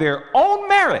upon their own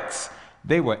merits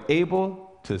they were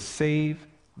able to save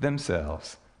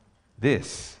themselves.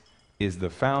 This is the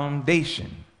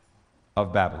foundation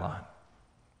of Babylon.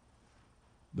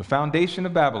 The foundation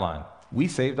of Babylon. We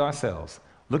saved ourselves.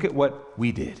 Look at what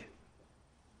we did.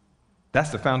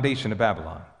 That's the foundation of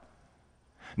Babylon.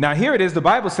 Now here it is, the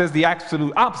Bible says the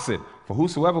absolute opposite. For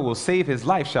whosoever will save his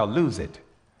life shall lose it.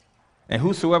 And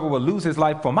whosoever will lose his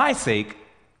life for my sake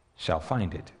shall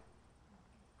find it.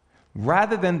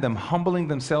 Rather than them humbling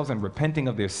themselves and repenting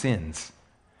of their sins,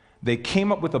 they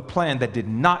came up with a plan that did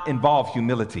not involve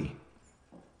humility,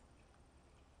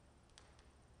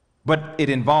 but it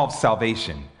involved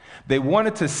salvation. They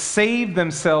wanted to save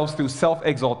themselves through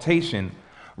self-exaltation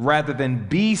rather than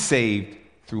be saved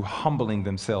through humbling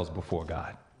themselves before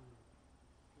God.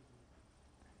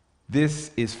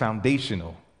 This is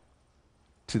foundational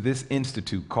to this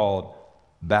institute called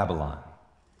Babylon.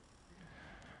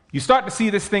 You start to see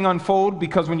this thing unfold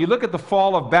because when you look at the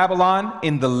fall of Babylon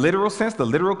in the literal sense, the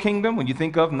literal kingdom, when you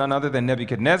think of none other than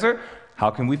Nebuchadnezzar, how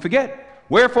can we forget?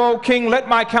 Wherefore, O king, let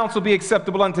my counsel be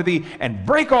acceptable unto thee, and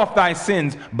break off thy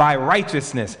sins by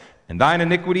righteousness, and thine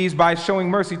iniquities by showing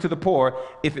mercy to the poor,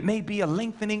 if it may be a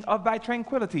lengthening of thy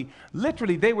tranquility.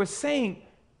 Literally, they were saying,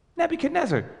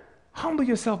 Nebuchadnezzar, humble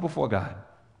yourself before God.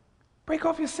 Break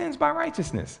off your sins by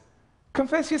righteousness.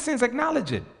 Confess your sins,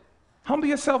 acknowledge it. Humble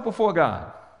yourself before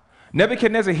God.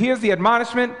 Nebuchadnezzar hears the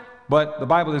admonishment, but the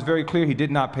Bible is very clear he did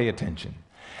not pay attention.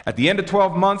 At the end of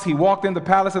 12 months, he walked in the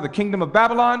palace of the kingdom of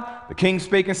Babylon. The king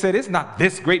spake and said, is not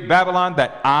this great Babylon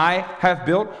that I have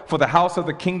built for the house of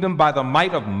the kingdom by the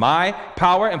might of my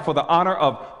power and for the honor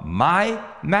of my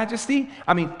majesty?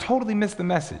 I mean, totally missed the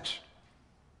message.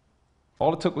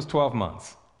 All it took was 12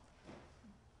 months.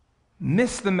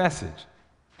 Missed the message.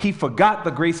 He forgot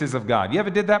the graces of God. You ever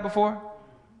did that before?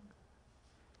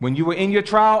 When you were in your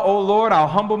trial, oh Lord, I'll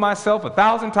humble myself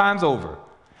 1,000 times over.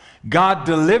 God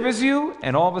delivers you,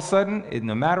 and all of a sudden, in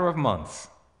a matter of months,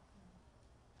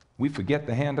 we forget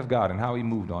the hand of God and how he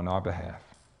moved on our behalf.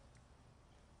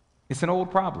 It's an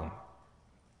old problem.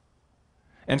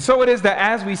 And so it is that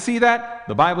as we see that,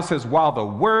 the Bible says, while the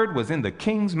word was in the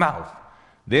king's mouth,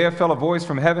 there fell a voice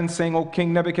from heaven saying, O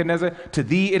King Nebuchadnezzar, to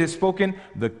thee it is spoken,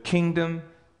 the kingdom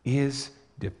is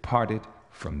departed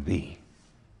from thee.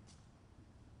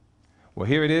 Well,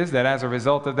 here it is that as a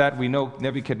result of that, we know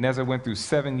Nebuchadnezzar went through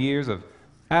 7 years of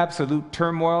absolute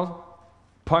turmoil,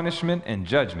 punishment, and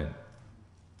judgment.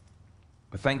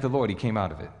 But thank the Lord, he came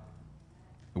out of it.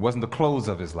 It wasn't the close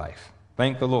of his life.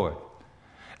 Thank the Lord.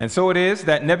 And so it is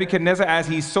that Nebuchadnezzar, as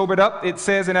he sobered up, it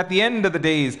says, and at the end of the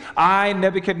days, I,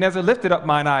 Nebuchadnezzar, lifted up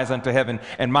mine eyes unto heaven,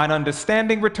 and mine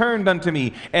understanding returned unto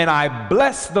me, and I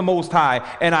blessed the Most High,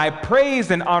 and I praised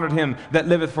and honored him that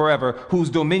liveth forever, whose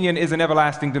dominion is an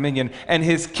everlasting dominion, and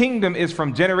his kingdom is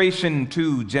from generation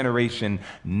to generation.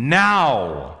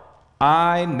 Now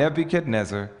I,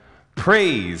 Nebuchadnezzar,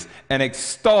 praise and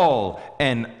extol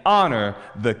and honor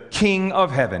the King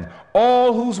of heaven,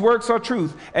 all whose works are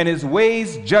truth, and his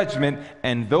ways judgment,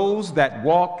 and those that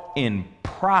walk in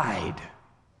pride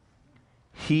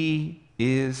he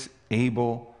is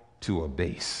able to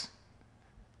abase.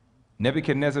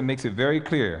 Nebuchadnezzar makes it very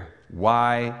clear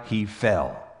why he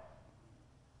fell.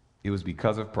 It was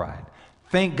because of pride.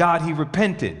 Thank God he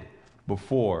repented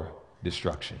before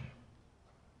destruction.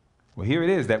 Well, here it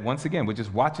is that once again, we're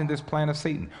just watching this plan of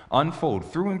Satan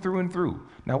unfold through and through and through.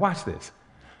 Now watch this.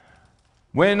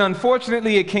 When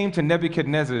unfortunately it came to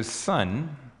Nebuchadnezzar's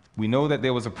son, we know that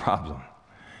there was a problem.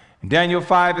 In Daniel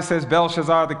 5, it says,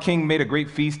 Belshazzar the king made a great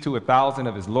feast to 1,000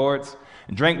 of his lords,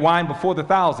 and drank wine before the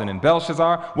 1,000. And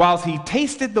Belshazzar, whilst he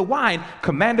tasted the wine,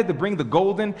 commanded to bring the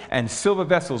golden and silver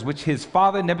vessels which his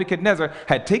father Nebuchadnezzar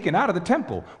had taken out of the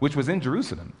temple, which was in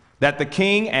Jerusalem, that the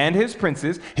king and his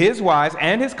princes, his wives,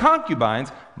 and his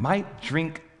concubines might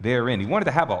drink therein. He wanted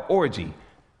to have an orgy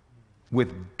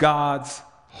with God's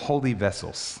holy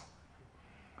vessels.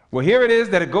 Well, here it is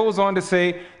that it goes on to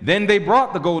say, then they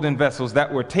brought the golden vessels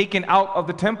that were taken out of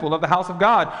the temple of the house of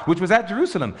God, which was at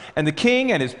Jerusalem. And the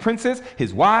king and his princes,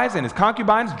 his wives, and his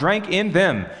concubines drank in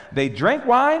them. They drank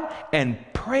wine and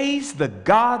praised the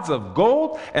gods of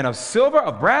gold and of silver,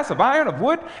 of brass, of iron, of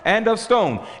wood, and of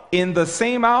stone. In the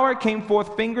same hour came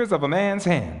forth fingers of a man's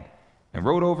hand, and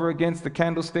wrote over against the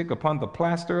candlestick upon the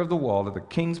plaster of the wall of the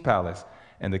king's palace.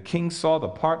 And the king saw the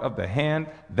part of the hand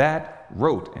that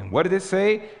wrote. And what did it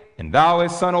say? And thou,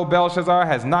 his son, O Belshazzar,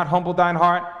 hast not humbled thine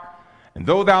heart, and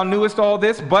though thou knewest all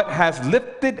this, but hast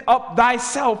lifted up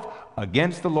thyself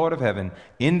against the Lord of heaven.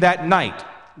 In that night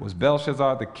was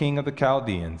Belshazzar, the king of the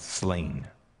Chaldeans, slain.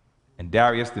 And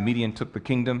Darius the Median took the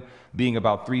kingdom, being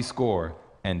about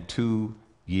 62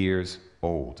 years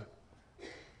old.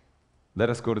 Let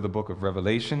us go to the book of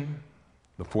Revelation,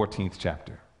 the 14th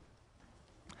chapter.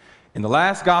 In the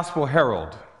last gospel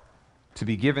herald to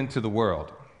be given to the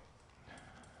world,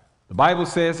 the Bible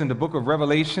says in the book of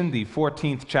Revelation, the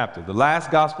 14th chapter, the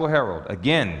last gospel herald,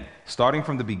 again, starting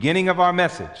from the beginning of our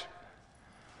message,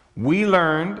 we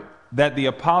learned that the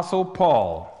apostle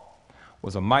Paul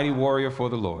was a mighty warrior for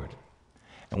the Lord.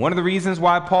 And one of the reasons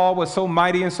why Paul was so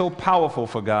mighty and so powerful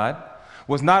for God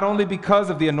was not only because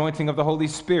of the anointing of the Holy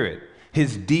Spirit,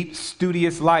 his deep,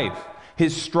 studious life,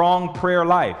 his strong prayer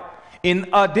life. In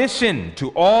addition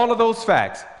to all of those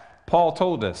facts, Paul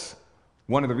told us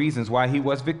one of the reasons why he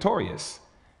was victorious.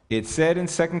 It said in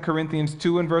 2 Corinthians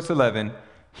 2 and verse 11,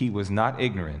 he was not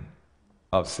ignorant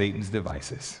of Satan's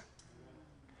devices.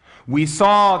 We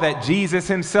saw that Jesus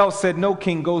himself said no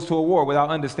king goes to a war without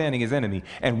understanding his enemy.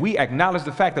 And we acknowledge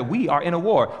the fact that we are in a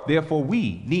war. Therefore,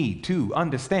 we need to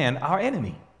understand our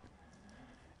enemy.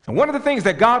 And one of the things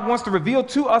that God wants to reveal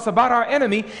to us about our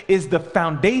enemy is the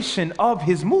foundation of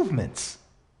his movements.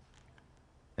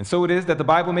 And so it is that the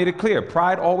Bible made it clear.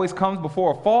 Pride always comes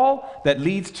before a fall that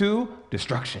leads to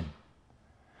destruction.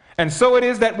 And so it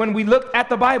is that when we looked at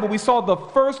the Bible, we saw the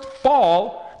first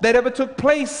fall that ever took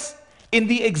place in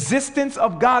the existence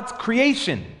of God's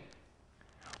creation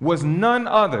was none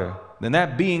other than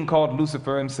that being called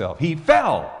Lucifer himself. He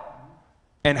fell.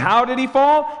 And how did he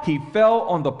fall? He fell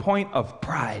on the point of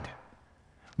pride,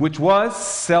 which was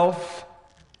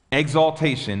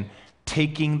self-exaltation,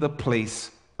 taking the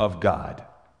place of God.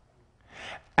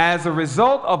 As a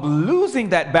result of losing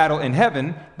that battle in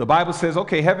heaven, the Bible says,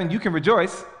 okay, heaven, you can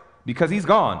rejoice because he's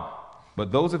gone.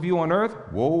 But those of you on earth,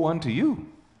 woe unto you.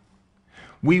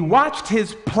 We watched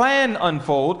his plan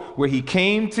unfold where he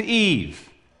came to Eve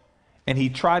and he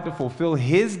tried to fulfill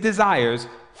his desires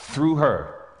through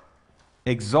her.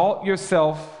 Exalt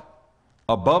yourself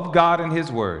above God and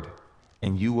his word,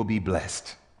 and you will be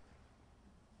blessed.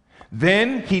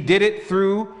 Then he did it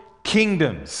through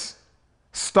kingdoms,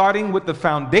 starting with the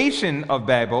foundation of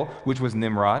Babel, which was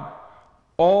Nimrod,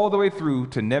 all the way through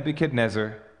to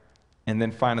Nebuchadnezzar, and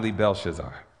then finally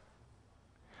Belshazzar.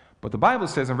 But the Bible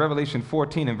says in Revelation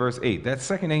 14 and verse 8, that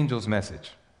second angel's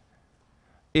message,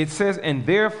 it says, and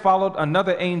there followed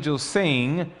another angel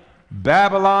saying,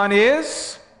 Babylon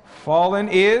is fallen,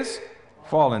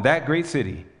 that great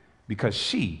city, because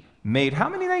she made how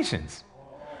many nations?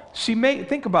 She made,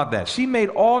 think about that. She made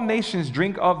all nations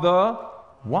drink of the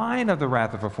wine of the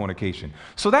wrath of her fornication.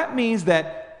 So that means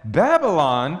that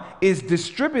Babylon is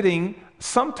distributing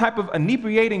some type of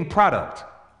inebriating product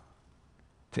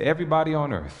to everybody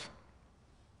on earth.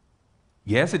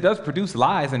 Yes, it does produce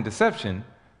lies and deception,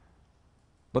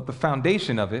 but the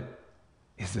foundation of it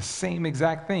is the same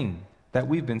exact thing that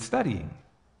we've been studying.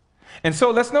 And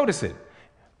so let's notice it.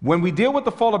 When we deal with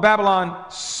the fall of Babylon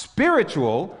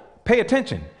spiritual, pay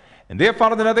attention. And there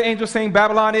followed another angel saying,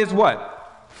 Babylon is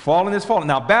what? Fallen is fallen.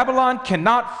 Now, Babylon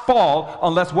cannot fall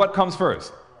unless what comes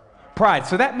first? Pride.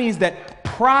 So that means that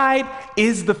pride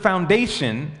is the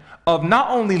foundation of not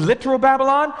only literal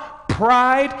Babylon,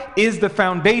 pride is the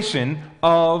foundation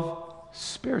of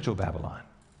spiritual Babylon.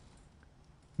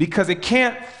 Because it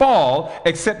can't fall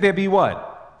except there be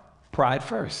what? Pride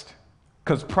first.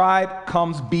 Because pride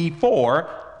comes before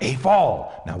a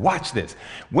fall. Now watch this.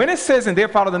 When it says, and there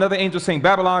followed another angel saying,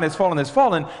 Babylon is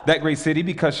fallen, that great city,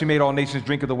 because she made all nations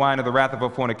drink of the wine of the wrath of her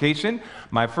fornication.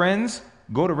 My friends,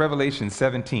 go to Revelation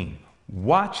 17.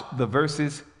 Watch the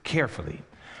verses carefully.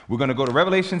 We're going to go to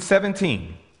Revelation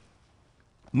 17.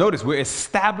 Notice we're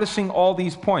establishing all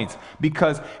these points,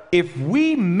 because if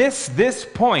we miss this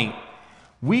point,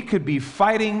 we could be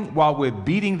fighting while we're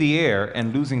beating the air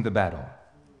and losing the battle.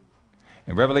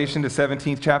 In Revelation, the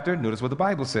 17th chapter, notice what the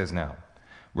Bible says now.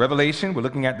 Revelation, we're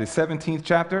looking at the 17th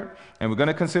chapter, and we're going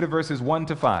to consider verses 1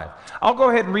 to 5. I'll go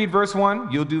ahead and read verse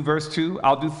 1. You'll do verse 2.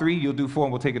 I'll do 3. You'll do 4,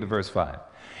 and we'll take it to verse 5.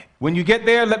 When you get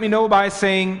there, let me know by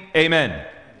saying amen.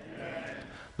 Amen.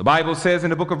 The Bible says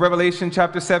in the book of Revelation,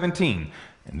 chapter 17,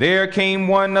 and there came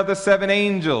one of the 7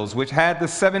 angels which had the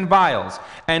 7 vials,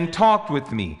 and talked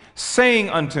with me,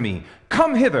 saying unto me,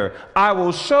 Come hither, I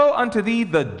will show unto thee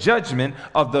the judgment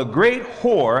of the great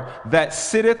whore that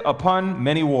sitteth upon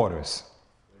many waters.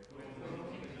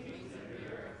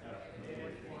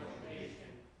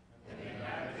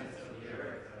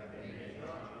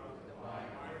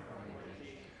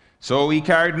 So he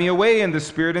carried me away in the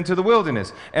spirit into the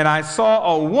wilderness, and I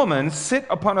saw a woman sit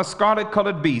upon a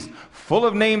scarlet-colored beast, full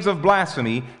of names of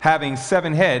blasphemy, having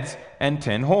 7 heads and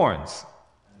 10 horns.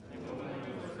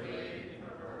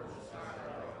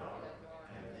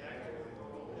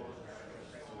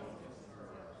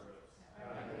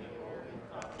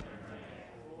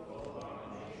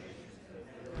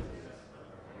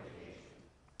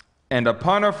 And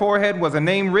upon her forehead was a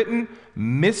name written,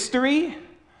 Mystery,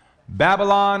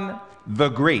 Babylon the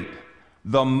Great,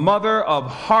 the mother of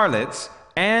harlots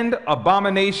and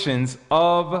abominations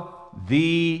of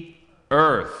the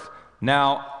earth.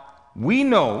 Now, we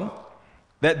know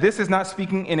that this is not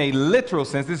speaking in a literal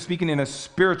sense, this is speaking in a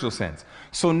spiritual sense.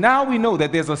 So now we know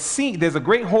that there's a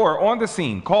great whore on the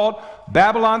scene called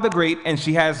Babylon the Great, and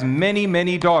she has many,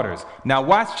 many daughters. Now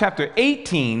watch chapter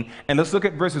 18, and let's look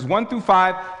at verses 1 through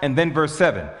 5, and then verse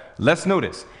 7. Let's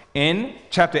notice, in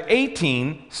chapter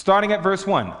 18, starting at verse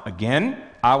 1. Again,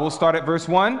 I will start at verse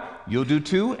 1, you'll do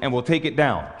 2, and we'll take it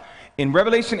down. In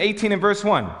Revelation 18 and verse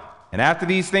 1, and after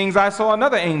these things I saw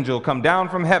another angel come down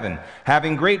from heaven,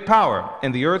 having great power,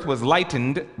 and the earth was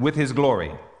lightened with his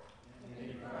glory.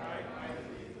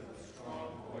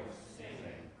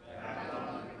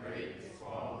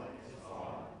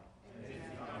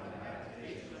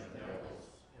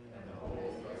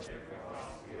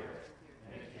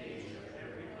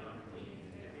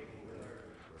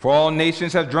 For all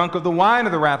nations have drunk of the wine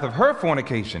of the wrath of her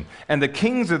fornication, and the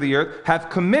kings of the earth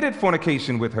have committed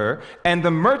fornication with her, and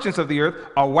the merchants of the earth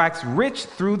are waxed rich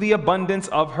through the abundance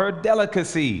of her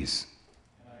delicacies.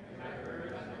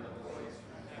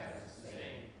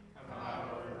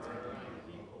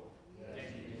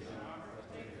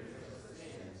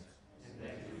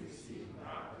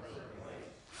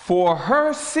 For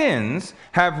her sins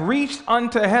have reached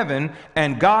unto heaven,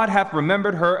 and God hath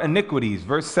remembered her iniquities.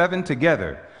 Verse 7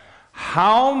 together.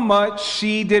 How much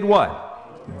she did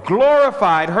what?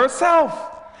 Glorified herself,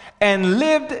 and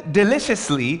lived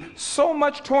deliciously. So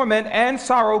much torment and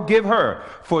sorrow give her.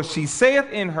 For she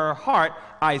saith in her heart,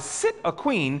 I sit a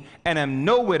queen, and am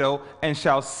no widow, and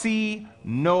shall see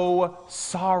no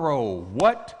sorrow.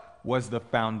 What was the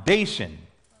foundation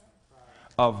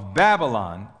of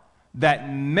Babylon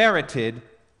that merited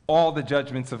all the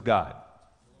judgments of God?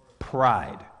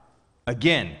 Pride.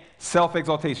 Again,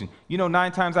 self-exaltation. You know,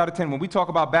 9 times out of 10, when we talk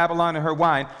about Babylon and her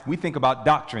wine, we think about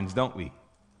doctrines, don't we?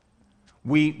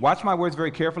 We, watch my words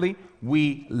very carefully,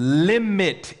 we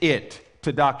limit it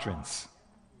to doctrines.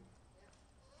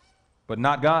 But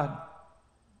not God.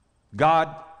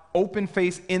 God, open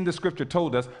face in the scripture,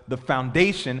 told us the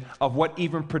foundation of what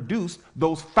even produced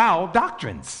those foul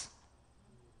doctrines.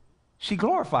 She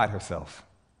glorified herself.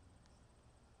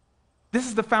 This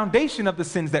is the foundation of the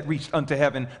sins that reached unto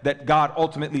heaven, that God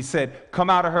ultimately said, come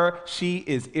out of her, she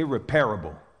is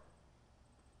irreparable.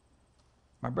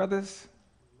 My brothers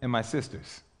and my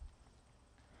sisters,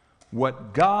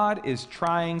 what God is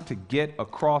trying to get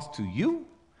across to you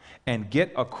and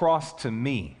get across to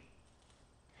me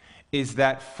is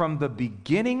that from the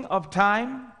beginning of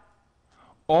time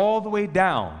all the way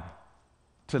down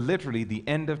to literally the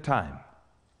end of time,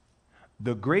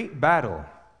 the great battle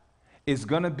is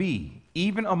going to be,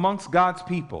 even amongst God's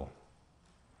people,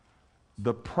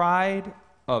 the pride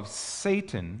of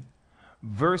Satan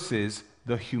versus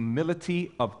the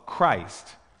humility of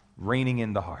Christ reigning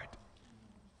in the heart.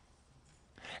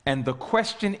 And the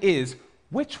question is,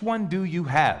 which one do you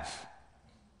have?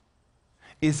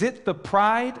 Is it the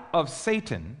pride of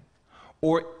Satan,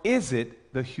 or is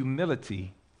it the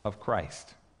humility of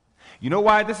Christ? You know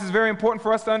why this is very important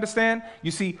for us to understand?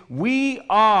 You see, we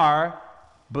are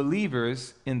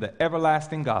believers in the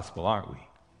everlasting gospel, aren't we?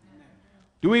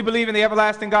 Do we believe in the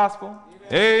everlasting gospel?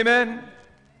 Amen. Amen.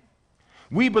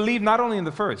 We believe not only in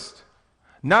the first,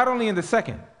 not only in the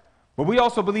second, but we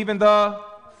also believe in the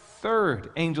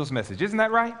third angel's message. Isn't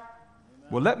that right? Amen.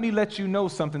 Well, let me let you know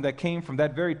something that came from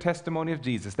that very testimony of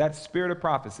Jesus, that spirit of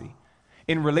prophecy,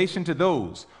 in relation to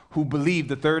those who believe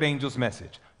the third angel's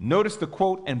message. Notice the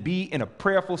quote and be in a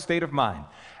prayerful state of mind.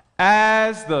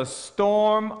 As the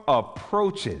storm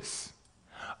approaches,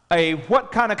 a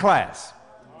what kind of class?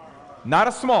 Not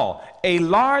a small, a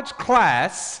large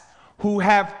class who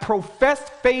have professed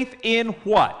faith in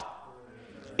what?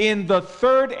 In the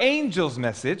third angel's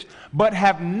message, but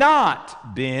have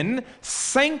not been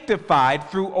sanctified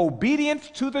through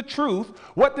obedience to the truth.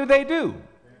 What do?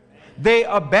 They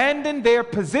abandon their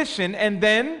position and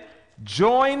then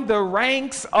join the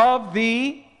ranks of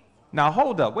the... Now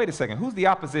hold up, wait a second. Who's the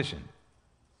opposition?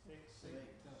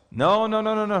 No.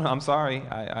 I'm sorry.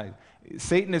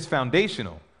 Satan is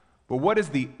foundational. But what is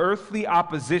the earthly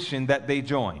opposition that they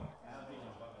join?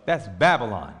 That's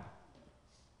Babylon.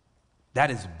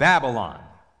 That is Babylon.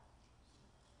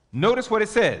 Notice what it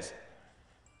says.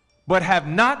 But have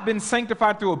not been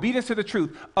sanctified through obedience to the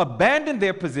truth, abandoned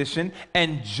their position,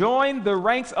 and joined the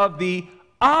ranks of the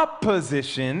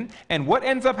opposition. And what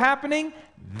ends up happening?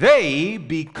 They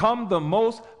become the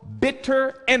most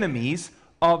bitter enemies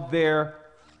of their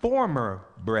former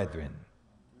brethren.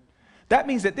 That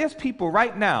means that there's people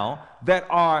right now that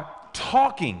are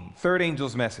talking third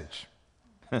angel's message.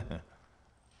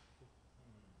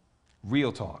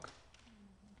 Real talk.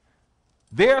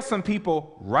 There are some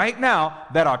people right now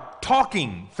that are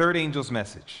talking third angel's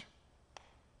message.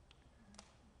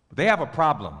 They have a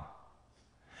problem.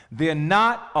 They're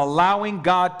not allowing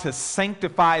God to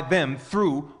sanctify them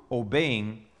through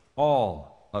obeying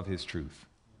all of his truth.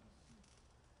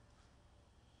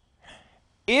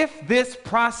 If this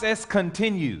process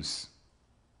continues,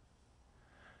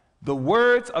 the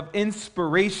words of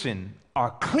inspiration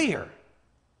are clear.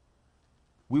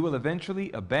 We will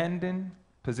eventually abandon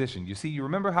position. You see, you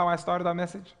remember how I started our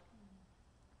message?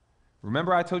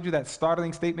 Remember I told you that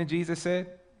startling statement Jesus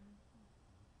said?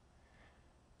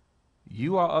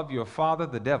 You are of your father,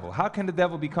 the devil. How can the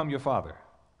devil become your father?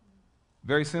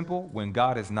 Very simple, when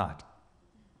God is not.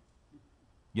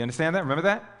 You understand that? Remember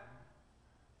that?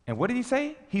 And what did he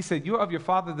say? He said, you're of your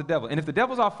father, the devil. And if the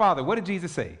devil's our father, what did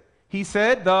Jesus say? He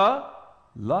said, the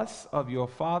lusts of your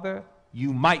father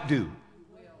you might do.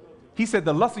 He said,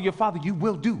 the lust of your father you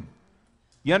will do.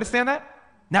 You understand that?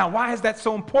 Now, why is that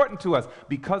so important to us?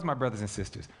 Because, my brothers and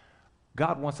sisters,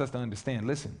 God wants us to understand,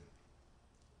 listen,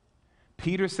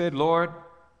 Peter said, Lord,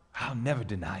 I'll never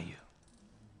deny you.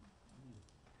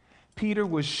 Peter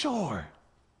was sure,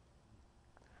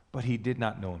 but he did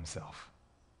not know himself.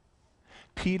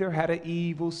 Peter had an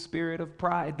evil spirit of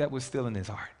pride that was still in his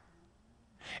heart.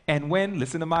 And when,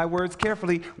 listen to my words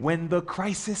carefully, when the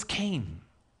crisis came,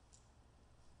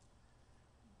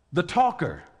 the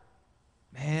talker,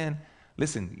 man,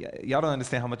 listen, y'all don't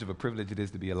understand how much of a privilege it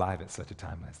is to be alive at such a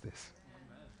time as this.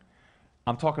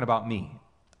 I'm talking about me.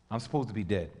 I'm supposed to be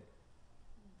dead,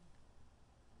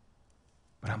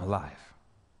 but I'm alive.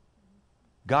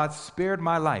 God spared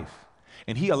my life,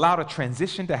 and he allowed a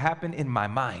transition to happen in my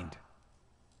mind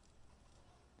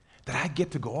that I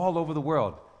get to go all over the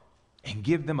world and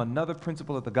give them another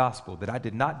principle of the gospel that I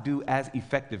did not do as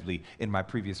effectively in my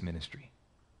previous ministry.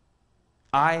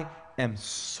 I am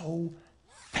so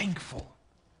thankful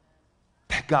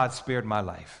that God spared my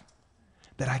life,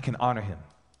 that I can honor him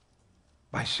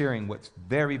by sharing what's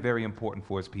very, very important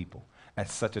for his people at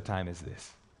such a time as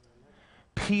this.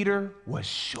 Peter was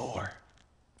sure.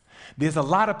 There's a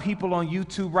lot of people on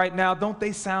YouTube right now, don't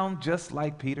they sound just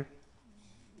like Peter?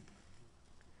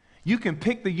 You can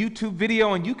pick the YouTube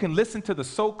video and you can listen to the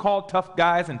so-called tough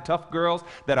guys and tough girls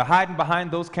that are hiding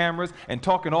behind those cameras and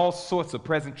talking all sorts of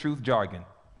present truth jargon.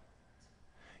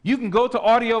 You can go to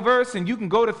Audioverse and you can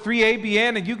go to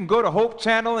 3ABN and you can go to Hope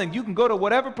Channel and you can go to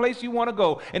whatever place you want to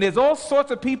go. And there's all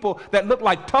sorts of people that look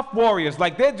like tough warriors,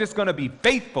 like they're just going to be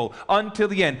faithful until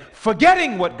the end,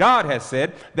 forgetting what God has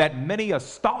said, that many a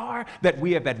star that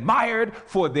we have admired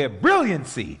for their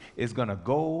brilliancy is going to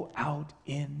go out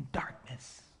in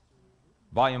darkness.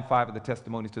 Volume 5 of the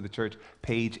Testimonies to the Church,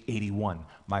 page 81.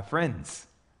 My friends,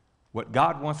 what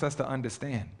God wants us to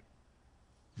understand,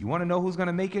 you want to know who's going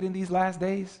to make it in these last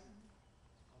days?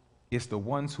 It's the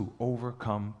ones who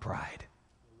overcome pride.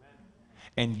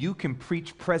 And you can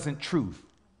preach present truth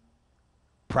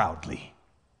proudly.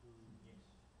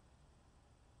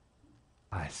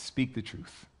 I speak the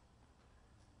truth.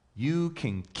 You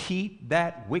can keep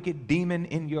that wicked demon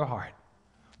in your heart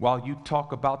while you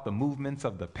talk about the movements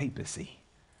of the papacy,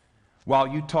 while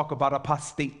you talk about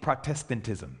apostate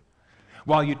Protestantism,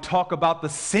 while you talk about the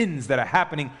sins that are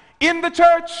happening in the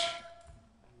church.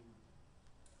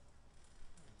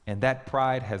 And that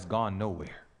pride has gone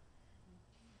nowhere.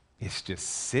 It's just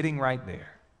sitting right there.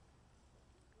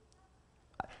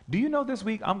 Do you know this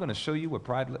week I'm going to show you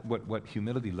what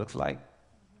humility looks like?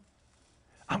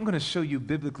 I'm going to show you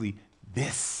biblically,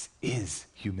 this is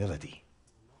humility.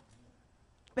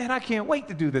 Man, I can't wait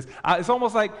to do this. It's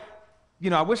almost like,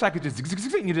 I wish I could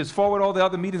just forward all the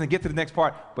other meetings and get to the next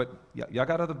part, but y'all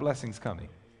got other blessings coming.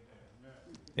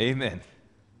 Amen.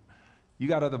 You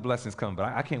got other blessings coming, but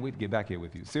I can't wait to get back here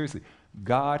with you. Seriously,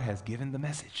 God has given the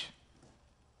message,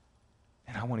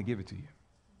 and I want to give it to you.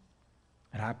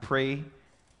 And I pray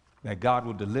that God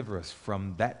will deliver us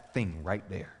from that thing right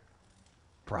there.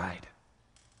 Pride.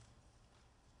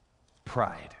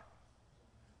 Pride.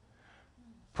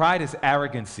 Pride is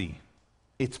arrogancy.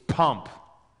 It's pomp.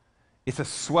 It's a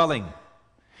swelling.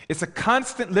 It's a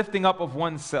constant lifting up of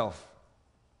oneself.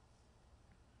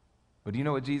 But do you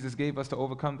know what Jesus gave us to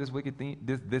overcome this wicked thing,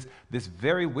 this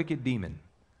very wicked demon?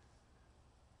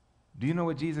 Do you know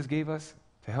what Jesus gave us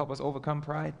to help us overcome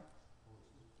pride?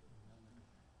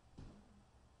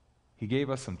 He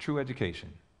gave us some true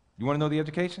education. You want to know the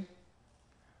education?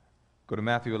 Go to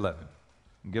Matthew 11.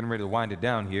 I'm getting ready to wind it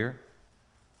down here.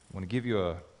 I want to give you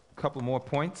a couple more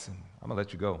points, and I'm going to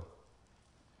let you go.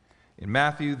 In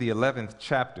Matthew, the 11th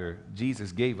chapter,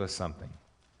 Jesus gave us something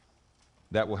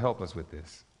that will help us with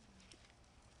this.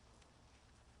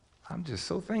 I'm just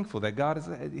so thankful that God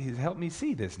has helped me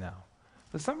see this now.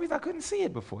 For some reason, I couldn't see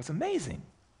it before. It's amazing.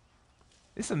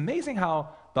 It's amazing how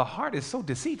the heart is so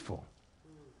deceitful.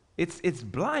 It's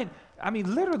blind. I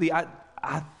mean, literally, I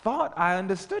thought I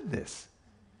understood this.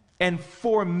 And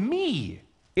for me,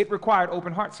 it required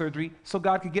open heart surgery so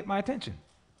God could get my attention.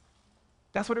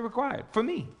 That's what it required for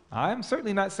me. I'm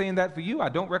certainly not saying that for you. I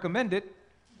don't recommend it.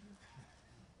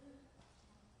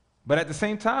 But at the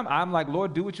same time, I'm like,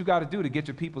 Lord, do what you got to do to get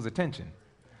your people's attention.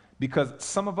 Because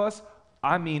some of us,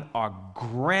 are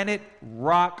granite,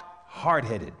 rock,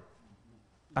 hard-headed.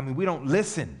 We don't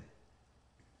listen.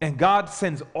 And God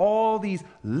sends all these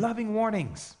loving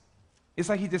warnings. It's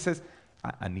like he just says,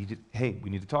 I need you, hey, we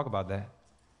need to talk about that.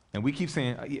 And we keep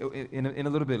saying, in a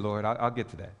little bit, Lord, I'll get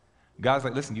to that. God's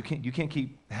like, listen, you can't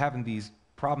keep having these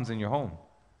problems in your home.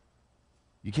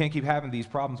 You can't keep having these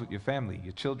problems with your family,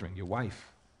 your children, your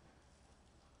wife.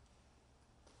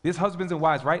 There's husbands and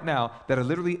wives right now that are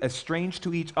literally estranged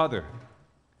to each other,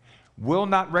 will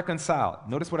not reconcile.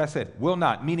 Notice what I said, will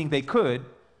not, meaning they could,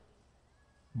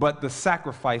 but the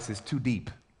sacrifice is too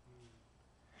deep.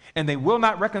 And they will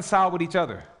not reconcile with each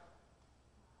other.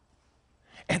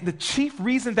 And the chief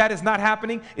reason that is not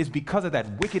happening is because of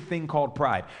that wicked thing called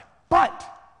pride. But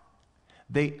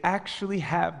they actually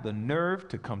have the nerve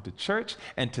to come to church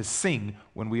and to sing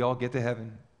when we all get to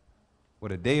heaven.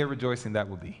 What a day of rejoicing that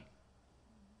will be.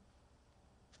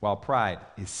 While pride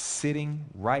is sitting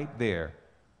right there,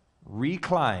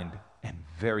 reclined and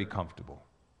very comfortable.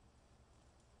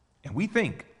 And we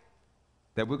think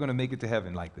that we're going to make it to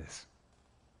heaven like this.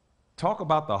 Talk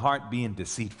about the heart being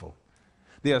deceitful.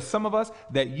 There are some of us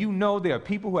that there are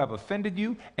people who have offended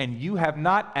you, and you have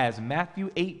not, as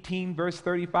Matthew 18, verse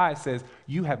 35 says,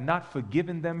 you have not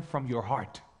forgiven them from your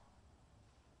heart.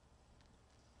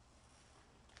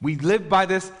 We live by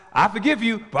this, I forgive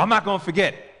you, but I'm not going to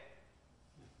forget.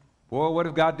 Boy, what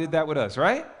if God did that with us,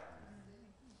 right?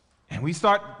 And we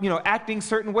start, acting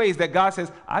certain ways that God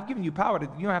says, I've given you power. You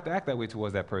don't have to act that way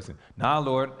towards that person. Nah,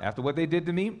 Lord, after what they did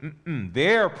to me,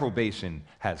 their probation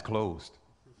has closed.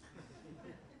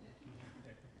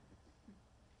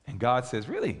 And God says,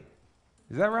 really?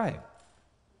 Is that right?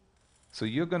 So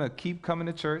you're going to keep coming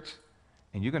to church,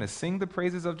 and you're going to sing the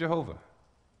praises of Jehovah.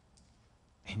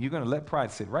 And you're going to let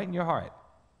pride sit right in your heart.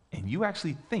 And you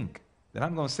actually think that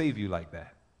I'm going to save you like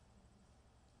that.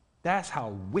 That's how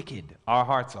wicked our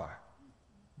hearts are.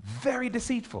 Very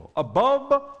deceitful,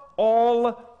 above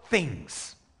all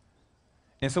things.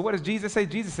 And so what does Jesus say?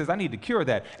 Jesus says, I need to cure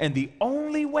that. And the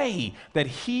only way that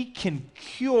he can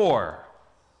cure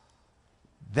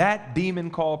that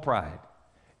demon called pride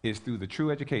is through the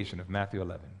true education of Matthew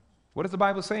 11. What does the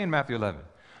Bible say in Matthew 11?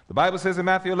 The Bible says in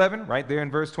Matthew 11, right there in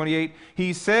verse 28,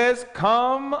 he says,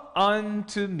 come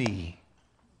unto me,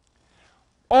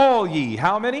 all ye,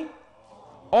 how many?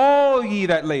 All ye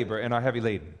that labor and are heavy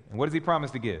laden. And what does he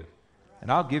promise to give?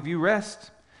 And I'll give you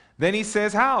rest. Then he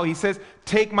says how? He says,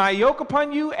 take my yoke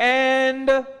upon you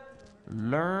and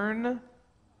learn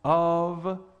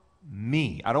of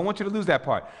me. I don't want you to lose that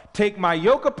part. Take my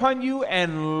yoke upon you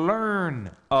and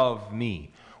learn of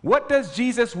me. What does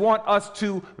Jesus want us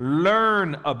to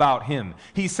learn about him?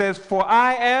 He says, for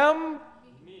I am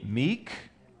meek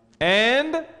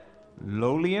and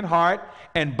lowly in heart,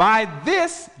 and by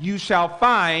this you shall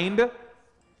find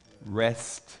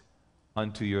rest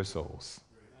unto your souls.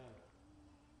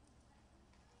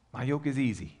 My yoke is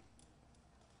easy.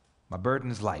 My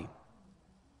burden is light.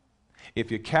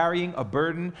 If you're carrying a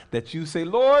burden that you say,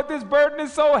 Lord, this burden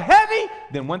is so heavy,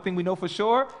 then one thing we know for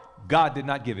sure, God did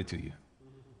not give it to you.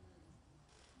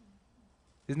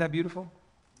 Isn't that beautiful?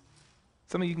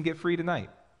 Some of you can get free tonight.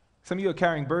 Some of you are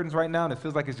carrying burdens right now and it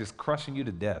feels like it's just crushing you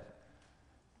to death.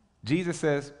 Jesus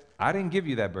says, I didn't give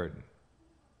you that burden.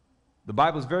 The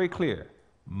Bible is very clear.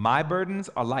 My burdens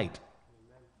are light.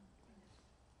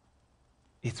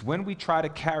 It's when we try to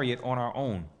carry it on our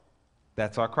own.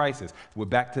 That's our crisis. We're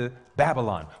back to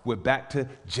Babylon. We're back to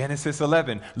Genesis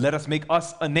 11. Let us make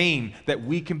us a name that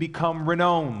we can become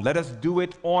renowned. Let us do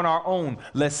it on our own.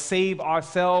 Let's save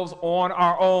ourselves on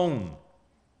our own.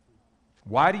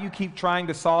 Why do you keep trying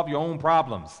to solve your own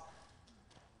problems?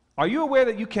 Are you aware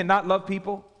that you cannot love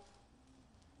people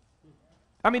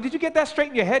I mean, did you get that straight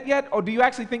in your head yet? Or do you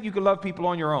actually think you can love people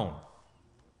on your own?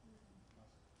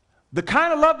 The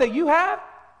kind of love that you have,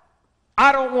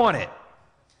 I don't want it.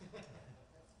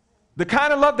 The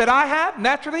kind of love that I have,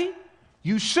 naturally,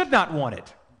 you should not want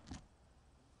it.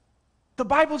 The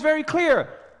Bible's very clear.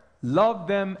 Love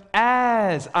them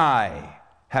as I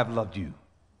have loved you.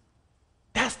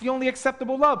 That's the only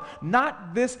acceptable love,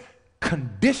 not this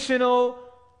conditional,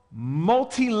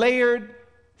 multi-layered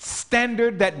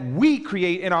standard that we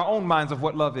create in our own minds of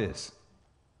what love is.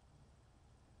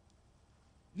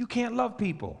 You can't love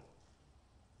people.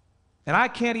 And I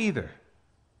can't either.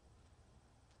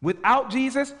 Without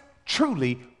Jesus,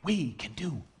 truly, we can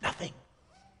do nothing.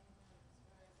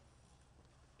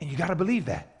 And you got to believe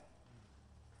that.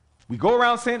 We go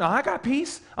around saying, oh, I got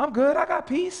peace. I'm good. I got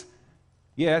peace.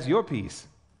 Yeah, that's your peace.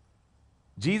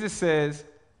 Jesus says,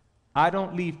 I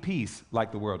don't leave peace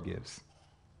like the world gives.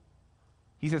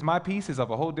 He says, my peace is of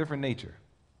a whole different nature.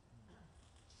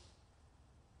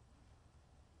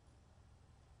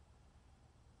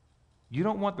 You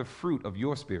don't want the fruit of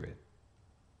your spirit.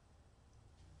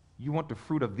 You want the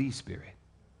fruit of the Spirit.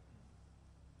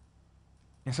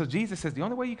 And so Jesus says, the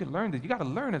only way you can learn this, you got to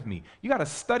learn of me. You got to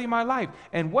study my life.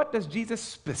 And what does Jesus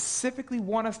specifically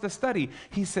want us to study?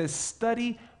 He says,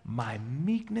 study my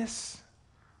meekness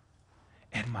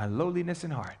and my lowliness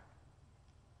in heart.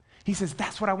 He says,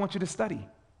 that's what I want you to study.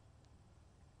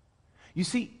 You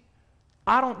see,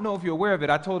 I don't know if you're aware of it.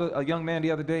 I told a young man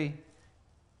the other day,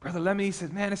 Brother Lemmy, he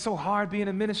said, man, it's so hard being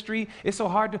in ministry. It's so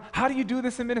hard to, how do you do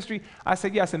this in ministry? I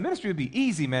said, yes, ministry would be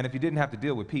easy, man, if you didn't have to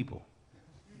deal with people.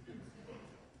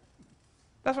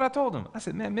 That's what I told him. I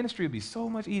said, man, ministry would be so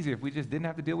much easier if we just didn't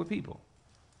have to deal with people.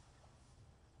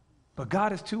 But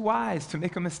God is too wise to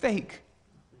make a mistake.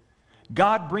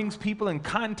 God brings people in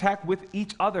contact with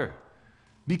each other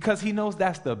because he knows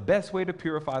that's the best way to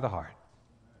purify the heart.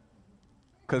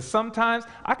 Because sometimes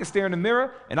I could stare in the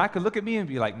mirror and I could look at me and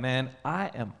be like, man,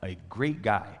 I am a great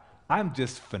guy. I'm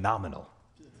just phenomenal.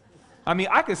 I mean,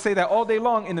 I could say that all day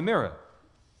long in the mirror.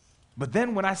 But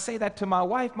then when I say that to my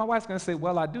wife's going to say,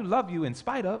 well, I do love you in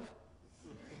spite of.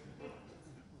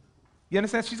 You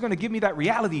understand? She's going to give me that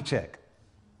reality check.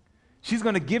 She's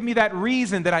going to give me that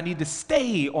reason that I need to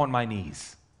stay on my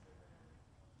knees.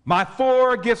 My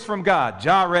 4 gifts from God,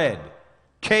 Jared,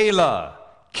 Kayla,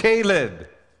 Caleb,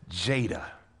 Jada.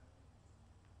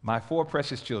 My 4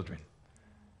 precious children.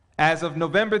 As of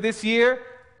November this year,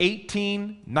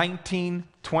 18, 19,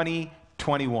 20,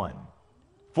 21.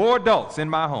 4 adults in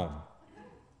my home.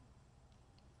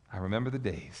 I remember the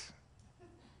days.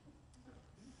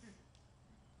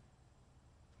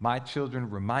 My children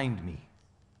remind me,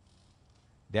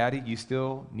 Daddy, you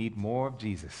still need more of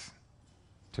Jesus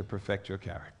to perfect your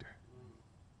character.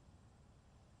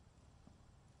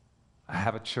 I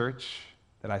have a church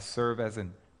that I serve as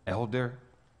an elder.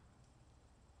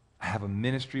 I have a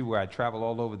ministry where I travel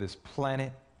all over this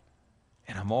planet,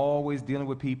 and I'm always dealing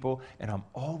with people, and I'm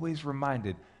always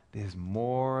reminded there's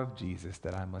more of Jesus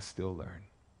that I must still learn.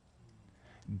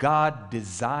 God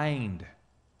designed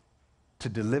to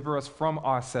deliver us from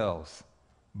ourselves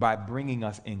by bringing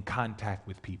us in contact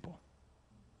with people.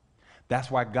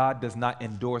 That's why God does not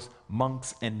endorse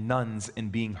monks and nuns in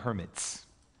being hermits.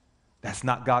 That's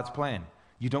not God's plan.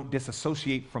 You don't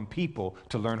disassociate from people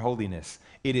to learn holiness.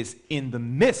 It is in the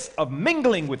midst of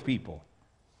mingling with people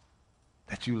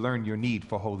that you learn your need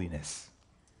for holiness.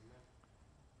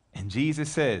 And Jesus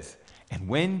says, and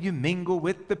when you mingle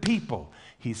with the people,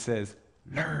 he says,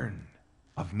 learn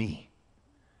of me.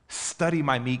 Study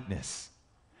my meekness.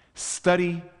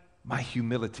 Study my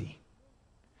humility.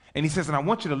 And he says, and I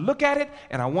want you to look at it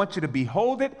and I want you to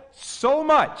behold it so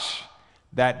much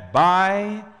that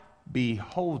by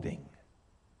beholding,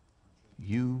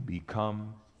 you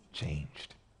become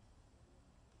changed.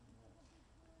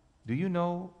 Do you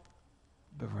know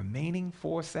the remaining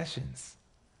 4 sessions?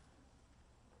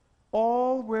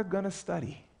 All we're going to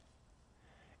study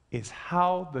is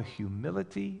how the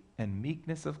humility and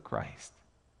meekness of Christ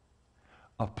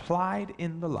applied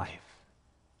in the life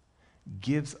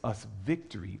gives us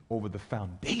victory over the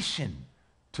foundation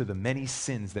to the many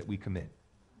sins that we commit.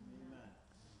 Amen.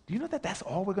 Do you know that that's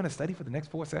all we're going to study for the next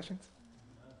 4 sessions?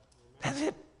 That's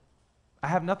it. I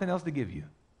have nothing else to give you.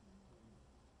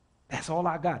 That's all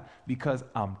I got because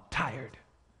I'm tired.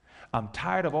 I'm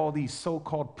tired of all these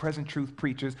so-called present truth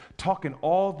preachers talking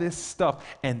all this stuff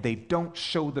and they don't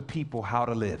show the people how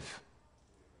to live.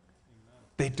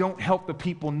 They don't help the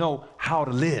people know how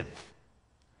to live.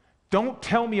 Don't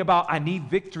tell me about I need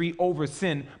victory over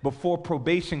sin before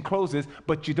probation closes,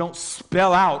 but you don't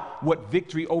spell out what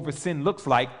victory over sin looks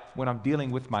like when I'm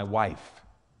dealing with my wife.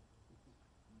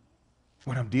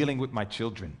 when I'm dealing with my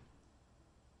children,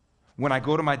 when I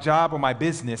go to my job or my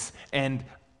business and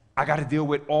I got to deal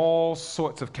with all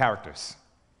sorts of characters.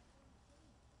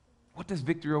 What does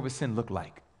victory over sin look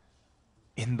like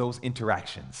in those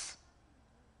interactions?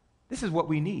 This is what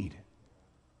we need.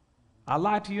 I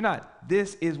lie to you not.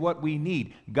 This is what we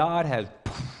need. God has,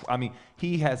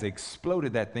 he has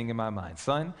exploded that thing in my mind.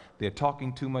 Son, they're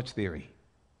talking too much theory.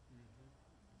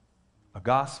 A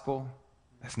gospel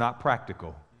that's not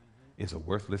practical is a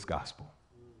worthless gospel.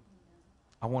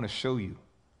 I want to show you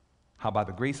how by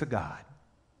the grace of God,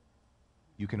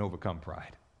 you can overcome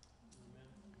pride.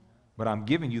 But I'm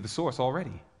giving you the source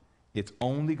already. It's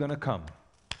only going to come.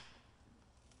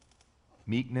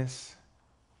 Meekness,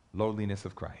 lowliness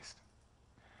of Christ.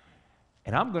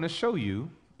 And I'm going to show you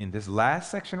in this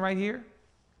last section right here,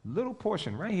 little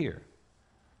portion right here,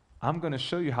 I'm going to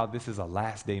show you how this is a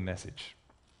last day message.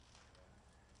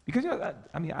 Because,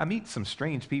 I meet some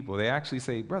strange people. They actually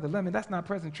say, Brother Lemon, that's not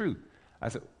present truth. I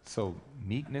said, so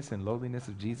meekness and lowliness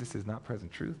of Jesus is not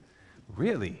present truth?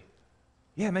 Really?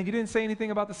 Yeah, man, you didn't say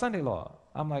anything about the Sunday law.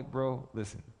 I'm like, bro,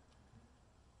 listen.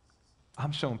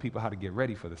 I'm showing people how to get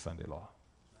ready for the Sunday law.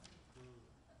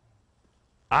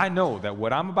 I know that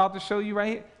what I'm about to show you right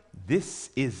here, this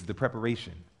is the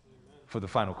preparation for the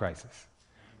final crisis.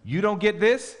 You don't get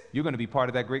this, you're going to be part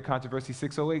of that great controversy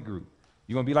 608 group.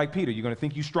 You're going to be like Peter. You're going to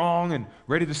think you're strong and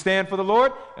ready to stand for the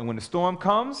Lord. And when the storm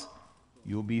comes,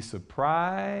 you'll be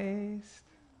surprised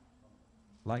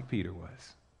like Peter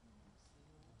was.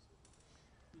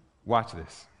 Watch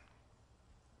this.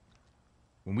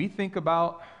 When we think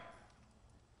about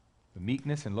the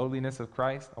meekness and lowliness of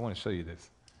Christ, I want to show you this.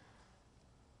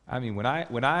 I mean, when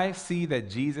I see that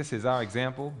Jesus is our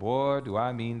example, boy, do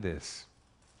I mean this.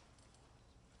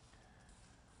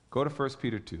 Go to 1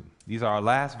 Peter 2. These are our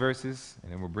last verses,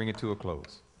 and then we'll bring it to a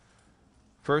close.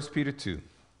 1 Peter 2.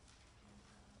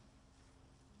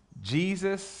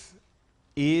 Jesus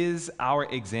is our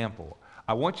example.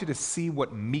 I want you to see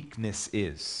what meekness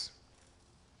is,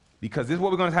 because this is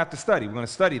what we're going to have to study. We're going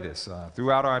to study this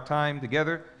throughout our time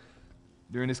together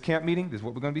during this camp meeting. This is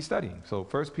what we're going to be studying. So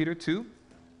 1 Peter 2,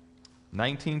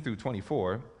 19 through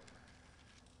 24.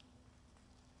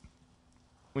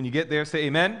 When you get there, say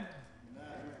amen. Amen.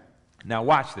 Now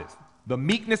watch this. The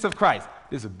meekness of Christ.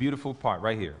 This is a beautiful part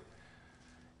right here.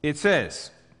 It says,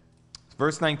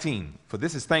 verse 19, for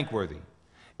this is thankworthy.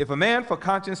 If a man for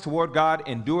conscience toward God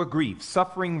endure grief,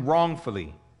 suffering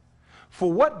wrongfully,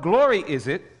 for what glory is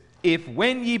it if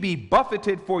when ye be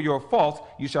buffeted for your faults,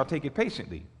 you shall take it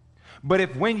patiently? But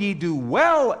if when ye do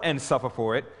well and suffer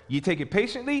for it, ye take it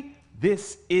patiently,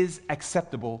 this is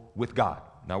acceptable with God.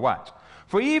 Now watch.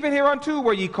 For even hereunto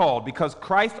were ye called, because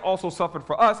Christ also suffered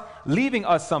for us, leaving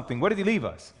us something. What did he leave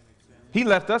us? He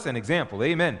left us an example,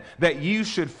 amen, that you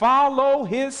should follow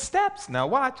his steps. Now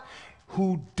watch.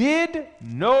 Who did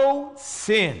no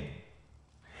sin,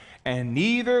 and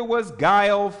neither was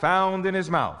guile found in his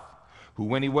mouth. Who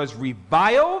when he was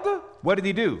reviled, what did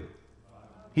he do?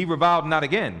 He reviled not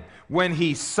again. When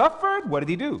he suffered, what did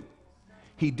he do?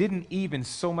 He didn't even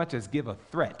so much as give a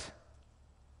threat,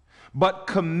 but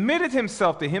committed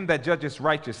himself to him that judgeth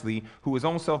righteously, who his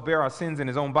own self bare our sins in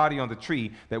his own body on the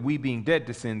tree, that we being dead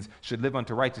to sins should live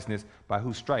unto righteousness, by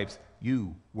whose stripes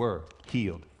you were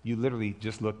healed. You literally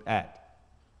just looked at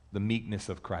the meekness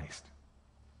of Christ.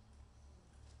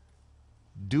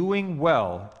 Doing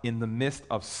well in the midst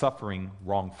of suffering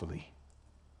wrongfully.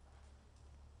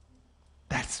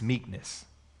 That's meekness.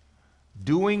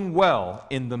 Doing well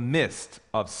in the midst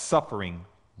of suffering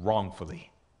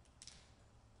wrongfully.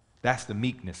 That's the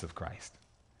meekness of Christ.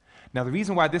 Now, the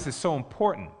reason why this is so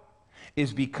important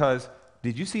is because,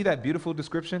 did you see that beautiful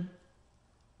description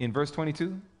in verse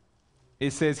 22?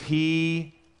 It says,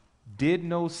 he did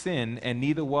no sin, and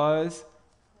neither was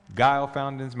guile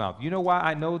found in his mouth. You know why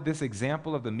I know this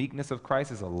example of the meekness of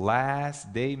Christ is a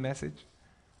last day message?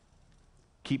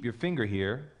 Keep your finger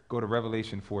here. Go to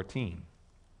Revelation 14.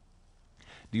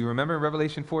 Do you remember in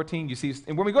Revelation 14? You see,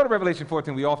 and when we go to Revelation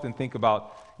 14, we often think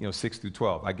about, 6 through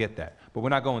 12. I get that. But we're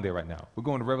not going there right now. We're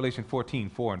going to Revelation 14,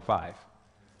 4 and 5.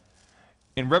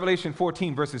 In Revelation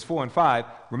 14, verses 4 and 5,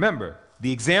 remember,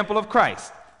 the example of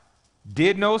Christ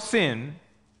did no sin,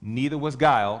 neither was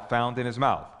guile found in his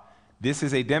mouth. This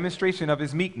is a demonstration of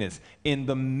his meekness. In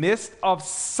the midst of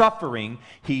suffering,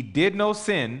 he did no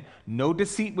sin, no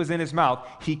deceit was in his mouth.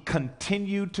 He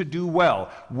continued to do well.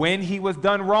 When he was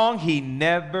done wrong, he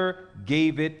never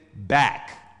gave it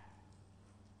back.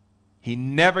 He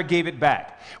never gave it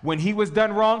back. When he was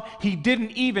done wrong, he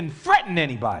didn't even threaten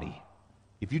anybody.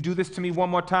 If you do this to me one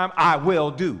more time, I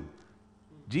will do.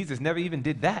 Jesus never even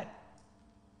did that.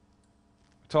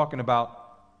 We're talking about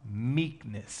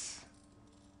meekness.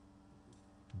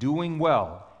 Doing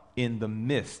well in the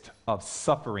midst of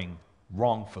suffering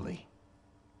wrongfully.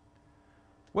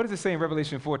 What does it say in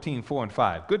Revelation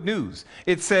 14:4-5? Good news.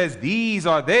 It says, these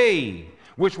are they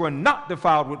which were not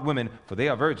defiled with women, for they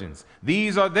are virgins.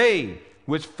 These are they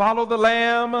which follow the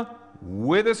Lamb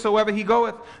whithersoever he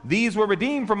goeth. These were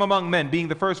redeemed from among men, being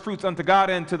the first fruits unto God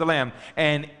and to the Lamb.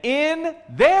 And in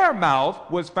their mouth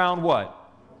was found what?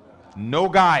 No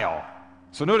guile.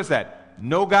 So notice that.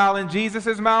 No guile in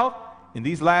Jesus' mouth. In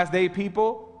these last day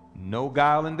people, no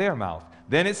guile in their mouth.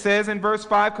 Then it says in verse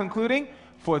 5, concluding,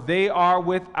 for they are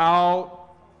without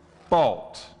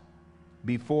fault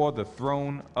before the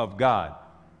throne of God.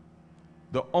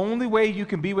 The only way you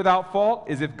can be without fault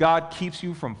is if God keeps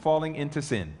you from falling into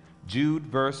sin. Jude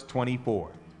verse 24.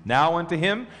 Now unto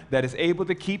him that is able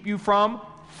to keep you from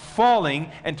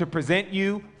falling and to present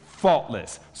you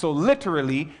faultless. So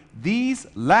literally, these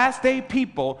last day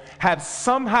people have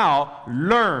somehow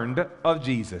learned of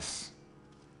Jesus.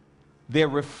 They're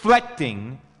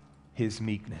reflecting his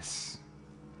meekness.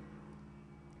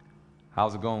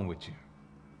 How's it going with you?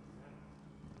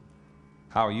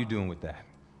 How are you doing with that?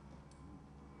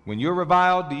 When you're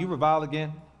reviled, do you revile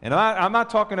again? And I'm not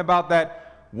talking about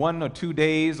that 1 or 2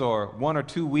 days or 1 or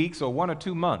 2 weeks or 1 or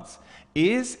 2 months.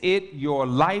 Is it your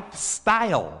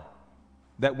lifestyle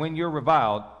that when you're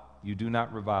reviled, you do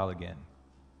not revile again?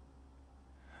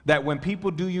 That when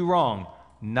people do you wrong,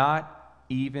 not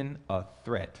even a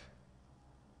threat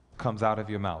comes out of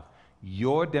your mouth.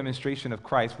 Your demonstration of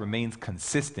Christ remains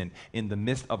consistent in the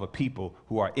midst of a people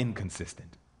who are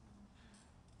inconsistent.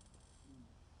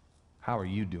 How are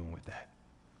you doing with that?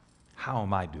 How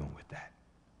am I doing with that?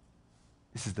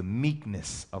 This is the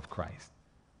meekness of Christ,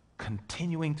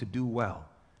 continuing to do well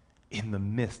in the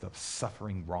midst of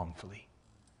suffering wrongfully.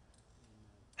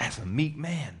 That's a meek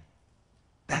man.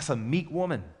 That's a meek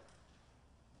woman.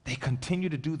 They continue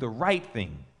to do the right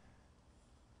thing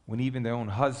when even their own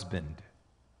husband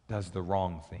does the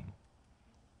wrong thing,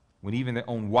 when even their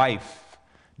own wife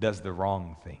does the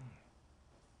wrong thing.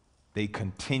 They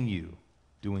continue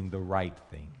doing the right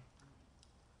thing.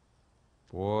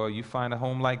 Boy, you find a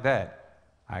home like that,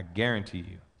 I guarantee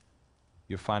you,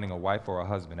 you're finding a wife or a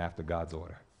husband after God's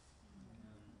order.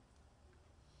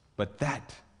 But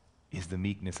that is the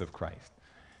meekness of Christ.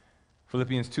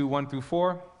 Philippians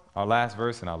 2:1-4, our last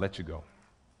verse, and I'll let you go.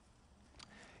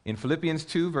 In Philippians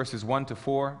 2, verses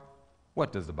 1-4,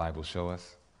 what does the Bible show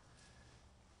us?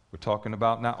 We're talking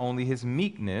about not only his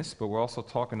meekness, but we're also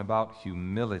talking about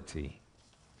humility.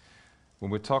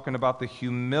 When we're talking about the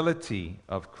humility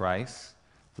of Christ,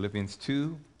 Philippians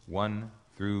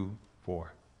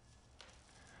 2:1-4.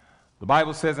 The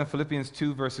Bible says in Philippians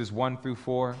 2, verses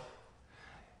 1-4,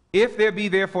 if there be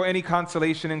therefore any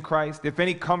consolation in Christ, if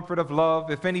any comfort of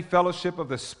love, if any fellowship of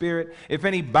the Spirit, if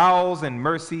any bowels and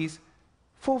mercies,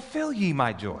 fulfill ye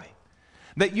my joy,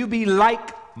 that you be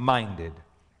like-minded,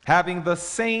 having the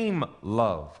same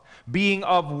love, being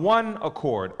of one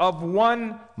accord, of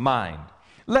one mind.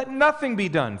 Let nothing be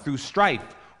done through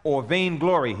strife or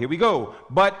vainglory. Here we go.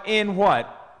 But in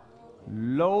what?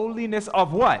 Lowliness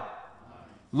of what?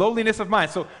 Lowliness of mind.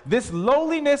 So this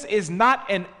lowliness is not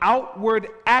an outward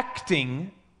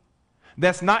acting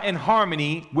that's not in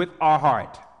harmony with our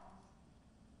heart.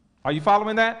 Are you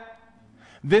following that?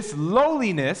 This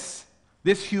lowliness,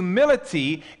 this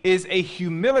humility is a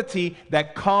humility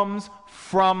that comes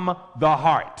from the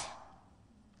heart.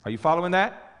 Are you following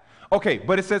that? Okay,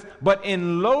 but it says, but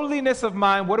in lowliness of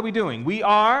mind, what are we doing? We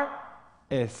are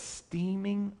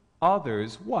esteeming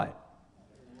others what?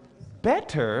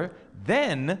 Better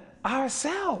than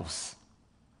ourselves.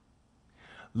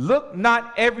 Look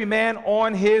not every man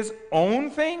on his own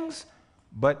things,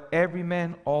 but every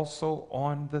man also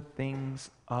on the things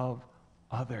of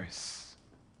others.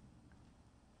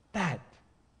 That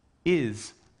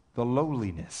is the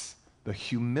lowliness, the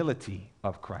humility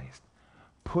of Christ.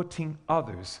 Putting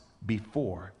others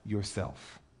before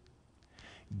yourself.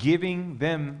 Giving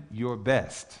them your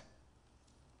best.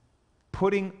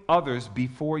 Putting others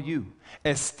before you.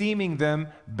 Esteeming them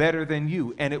better than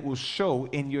you. And it will show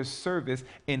in your service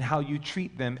in how you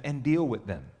treat them and deal with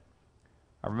them.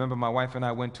 I remember my wife and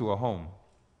I went to a home.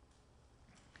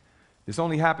 This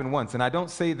only happened once, and I don't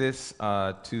say this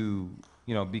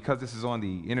because this is on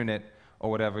the internet or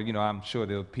whatever. I'm sure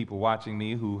there are people watching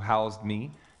me who housed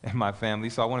me and my family,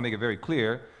 so I want to make it very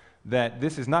clear that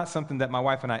this is not something that my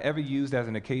wife and I ever used as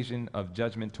an occasion of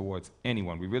judgment towards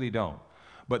anyone. We really don't.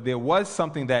 But there was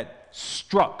something that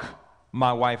struck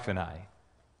my wife and I,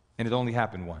 and it only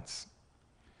happened once.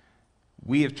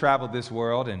 We have traveled this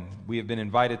world, and we have been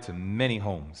invited to many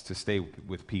homes to stay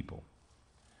with people.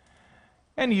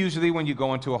 And usually when you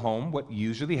go into a home, what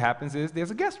usually happens is there's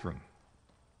a guest room.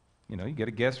 You know, you get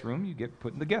a guest room, you get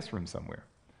put in the guest room somewhere.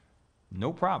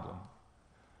 No problem.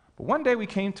 But one day we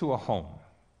came to a home.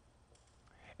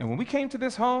 And when we came to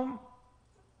this home,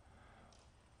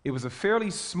 it was a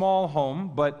fairly small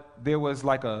home, but there was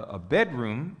like a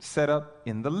bedroom set up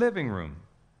in the living room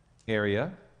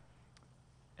area.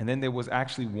 And then there was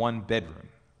actually one bedroom.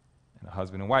 And a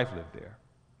husband and wife lived there.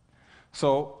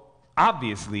 So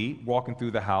obviously, walking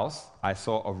through the house, I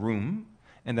saw a room,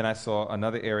 and then I saw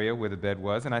another area where the bed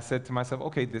was, and I said to myself,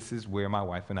 okay, this is where my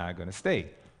wife and I are going to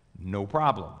stay. No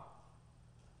problem.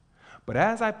 But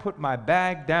as I put my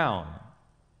bag down,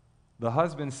 the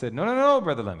husband said, no,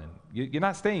 Brother Lemon, you're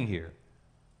not staying here.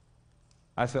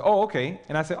 I said, oh, okay.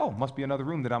 And I said, oh, must be another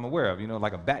room that I'm aware of, you know,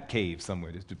 like a bat cave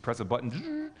somewhere. Just to press a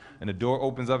button, and the door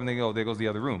opens up, and they go, there goes the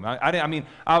other room.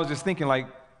 I was just thinking like,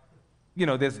 you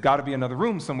know, there's got to be another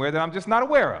room somewhere that I'm just not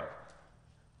aware of.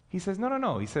 He says,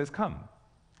 no. He says, come.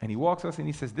 And he walks us and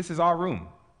he says, this is our room.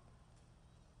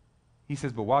 He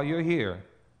says, but while you're here,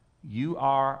 you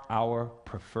are our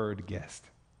preferred guest.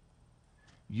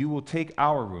 You will take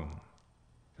our room.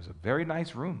 It was a very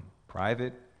nice room,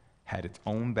 private, had its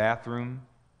own bathroom,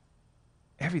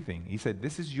 everything. He said,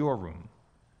 this is your room.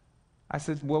 I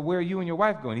said, well, where are you and your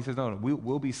wife going? He says, no,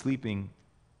 we'll be sleeping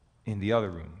in the other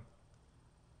room.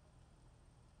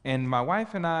 And my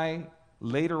wife and I,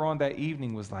 later on that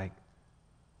evening, was like,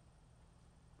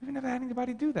 we've never had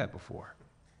anybody do that before.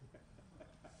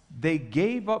 They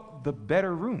gave up the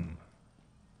better room.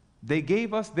 They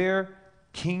gave us their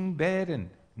king bed and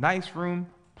nice room,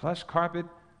 plush carpet,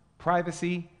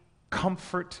 privacy,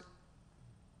 comfort.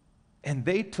 And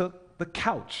they took the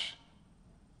couch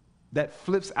that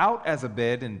flips out as a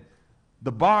bed, and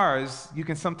the bars, you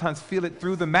can sometimes feel it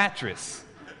through the mattress.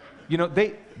 You know,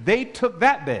 they took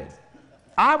that bed.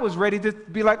 I was ready to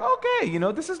be like, okay, you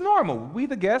know, this is normal. We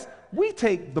the guests, we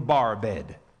take the bar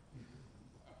bed.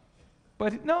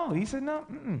 But no, he said, no.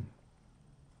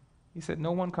 He said,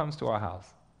 no one comes to our house.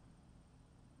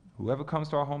 Whoever comes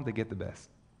to our home, they get the best.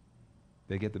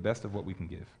 They get the best of what we can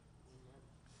give.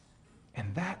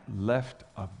 And that left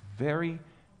a very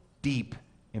deep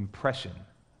impression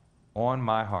on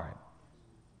my heart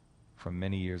from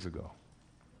many years ago.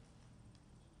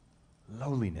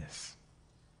 Lowliness.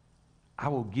 I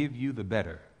will give you the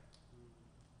better,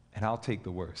 and I'll take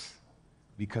the worse,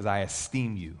 because I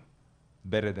esteem you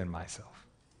better than myself.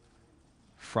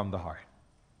 From the heart.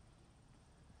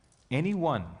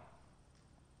 Anyone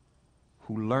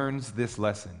who learns this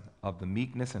lesson of the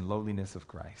meekness and lowliness of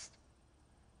Christ,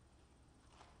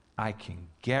 I can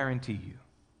guarantee you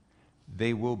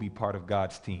they will be part of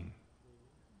God's team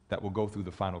that will go through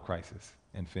the final crisis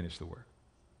and finish the work.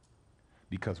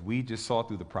 Because we just saw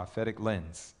through the prophetic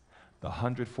lens, the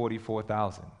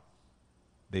 144,000,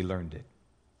 they learned it.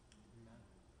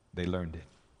 They learned it.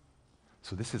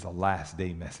 So this is a last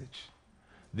day message.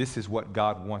 This is what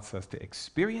God wants us to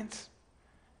experience,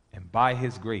 and by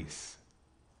His grace,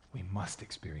 we must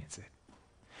experience it.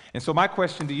 And so my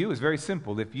question to you is very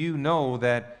simple. If you know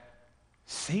that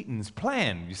Satan's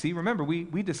plan, you see, remember,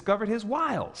 we discovered his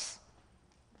wiles.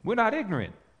 We're not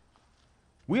ignorant.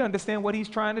 We understand what he's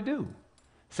trying to do.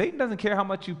 Satan doesn't care how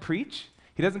much you preach.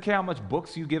 He doesn't care how much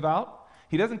books you give out.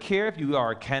 He doesn't care if you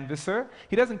are a canvasser.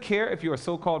 He doesn't care if you're a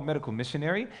so-called medical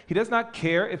missionary. He does not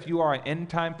care if you are an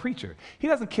end-time preacher. He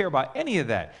doesn't care about any of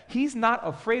that. He's not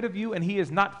afraid of you, and he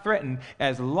is not threatened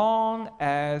as long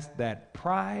as that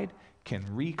pride can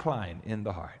recline in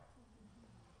the heart.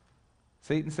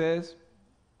 Satan says,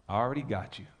 I already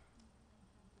got you.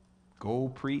 Go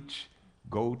preach,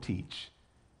 go teach.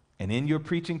 And in your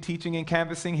preaching, teaching, and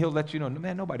canvassing, he'll let you know,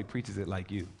 man, nobody preaches it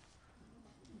like you.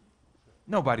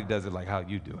 Nobody does it like how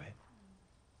you do it.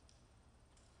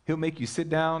 He'll make you sit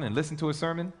down and listen to a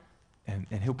sermon, and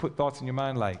he'll put thoughts in your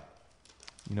mind like,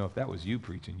 you know, if that was you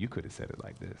preaching, you could have said it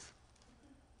like this.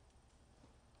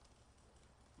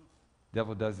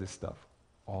 Devil does this stuff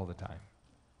all the time.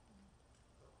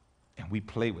 And we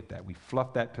play with that. We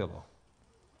fluff that pillow.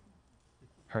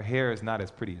 Her hair is not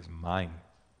as pretty as mine.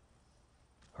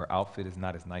 Her outfit is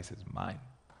not as nice as mine.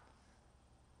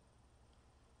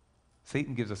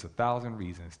 Satan gives us 1,000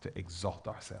 reasons to exalt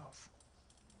ourselves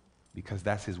because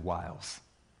that's his wiles.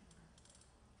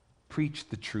 Preach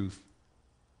the truth.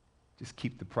 Just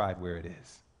keep the pride where it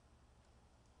is.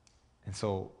 And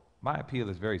so my appeal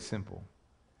is very simple.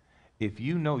 If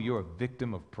you know you're a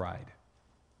victim of pride,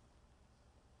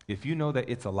 if you know that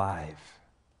it's alive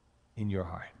in your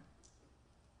heart,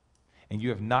 and you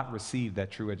have not received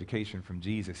that true education from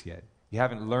Jesus yet, you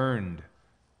haven't learned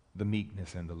the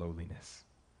meekness and the lowliness,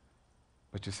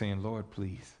 but you're saying, Lord,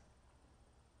 please,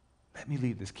 let me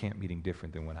leave this camp meeting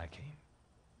different than when I came.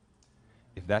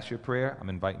 If that's your prayer, I'm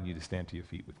inviting you to stand to your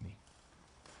feet with me.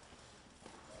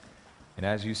 And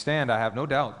as you stand, I have no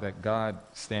doubt that God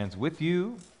stands with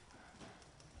you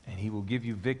and he will give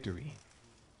you victory.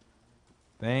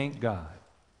 Thank God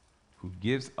who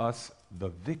gives us the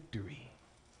victory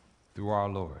through our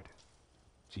Lord,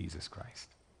 Jesus Christ.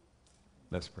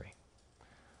 Let's pray.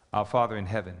 Our Father in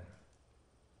heaven,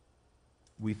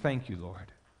 we thank you,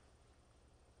 Lord,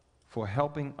 for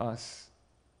helping us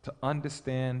to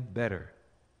understand better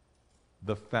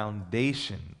the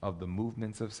foundation of the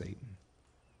movements of Satan.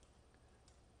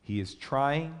 He is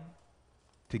trying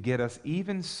to get us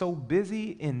even so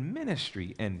busy in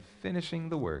ministry and finishing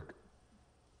the work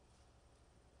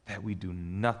that we do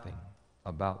nothing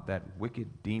about that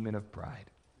wicked demon of pride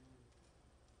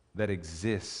that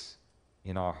exists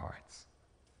in our hearts.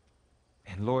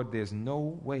 And Lord, there's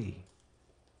no way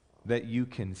that you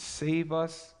can save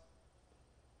us,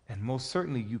 and most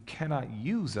certainly you cannot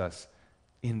use us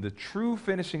in the true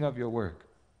finishing of your work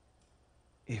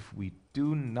if we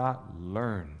do not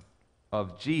learn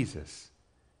of Jesus,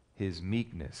 his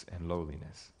meekness and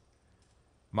lowliness.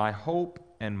 My hope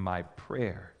and my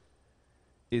prayer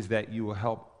is that you will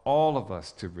help all of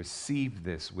us to receive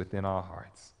this within our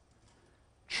hearts.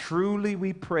 Truly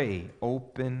we pray,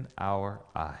 open our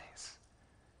eyes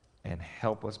and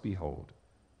help us behold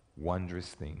wondrous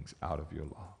things out of your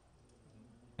law.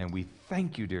 And we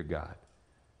thank you, dear God,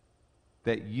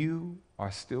 that you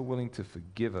are still willing to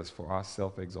forgive us for our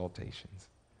self-exaltations.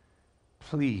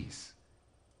 Please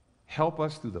help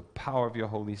us through the power of your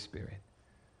Holy Spirit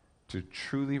to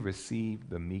truly receive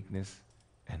the meekness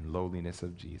and lowliness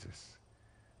of Jesus.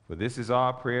 For this is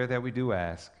our prayer that we do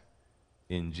ask.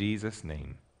 In Jesus'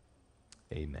 name,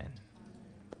 amen.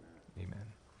 Amen.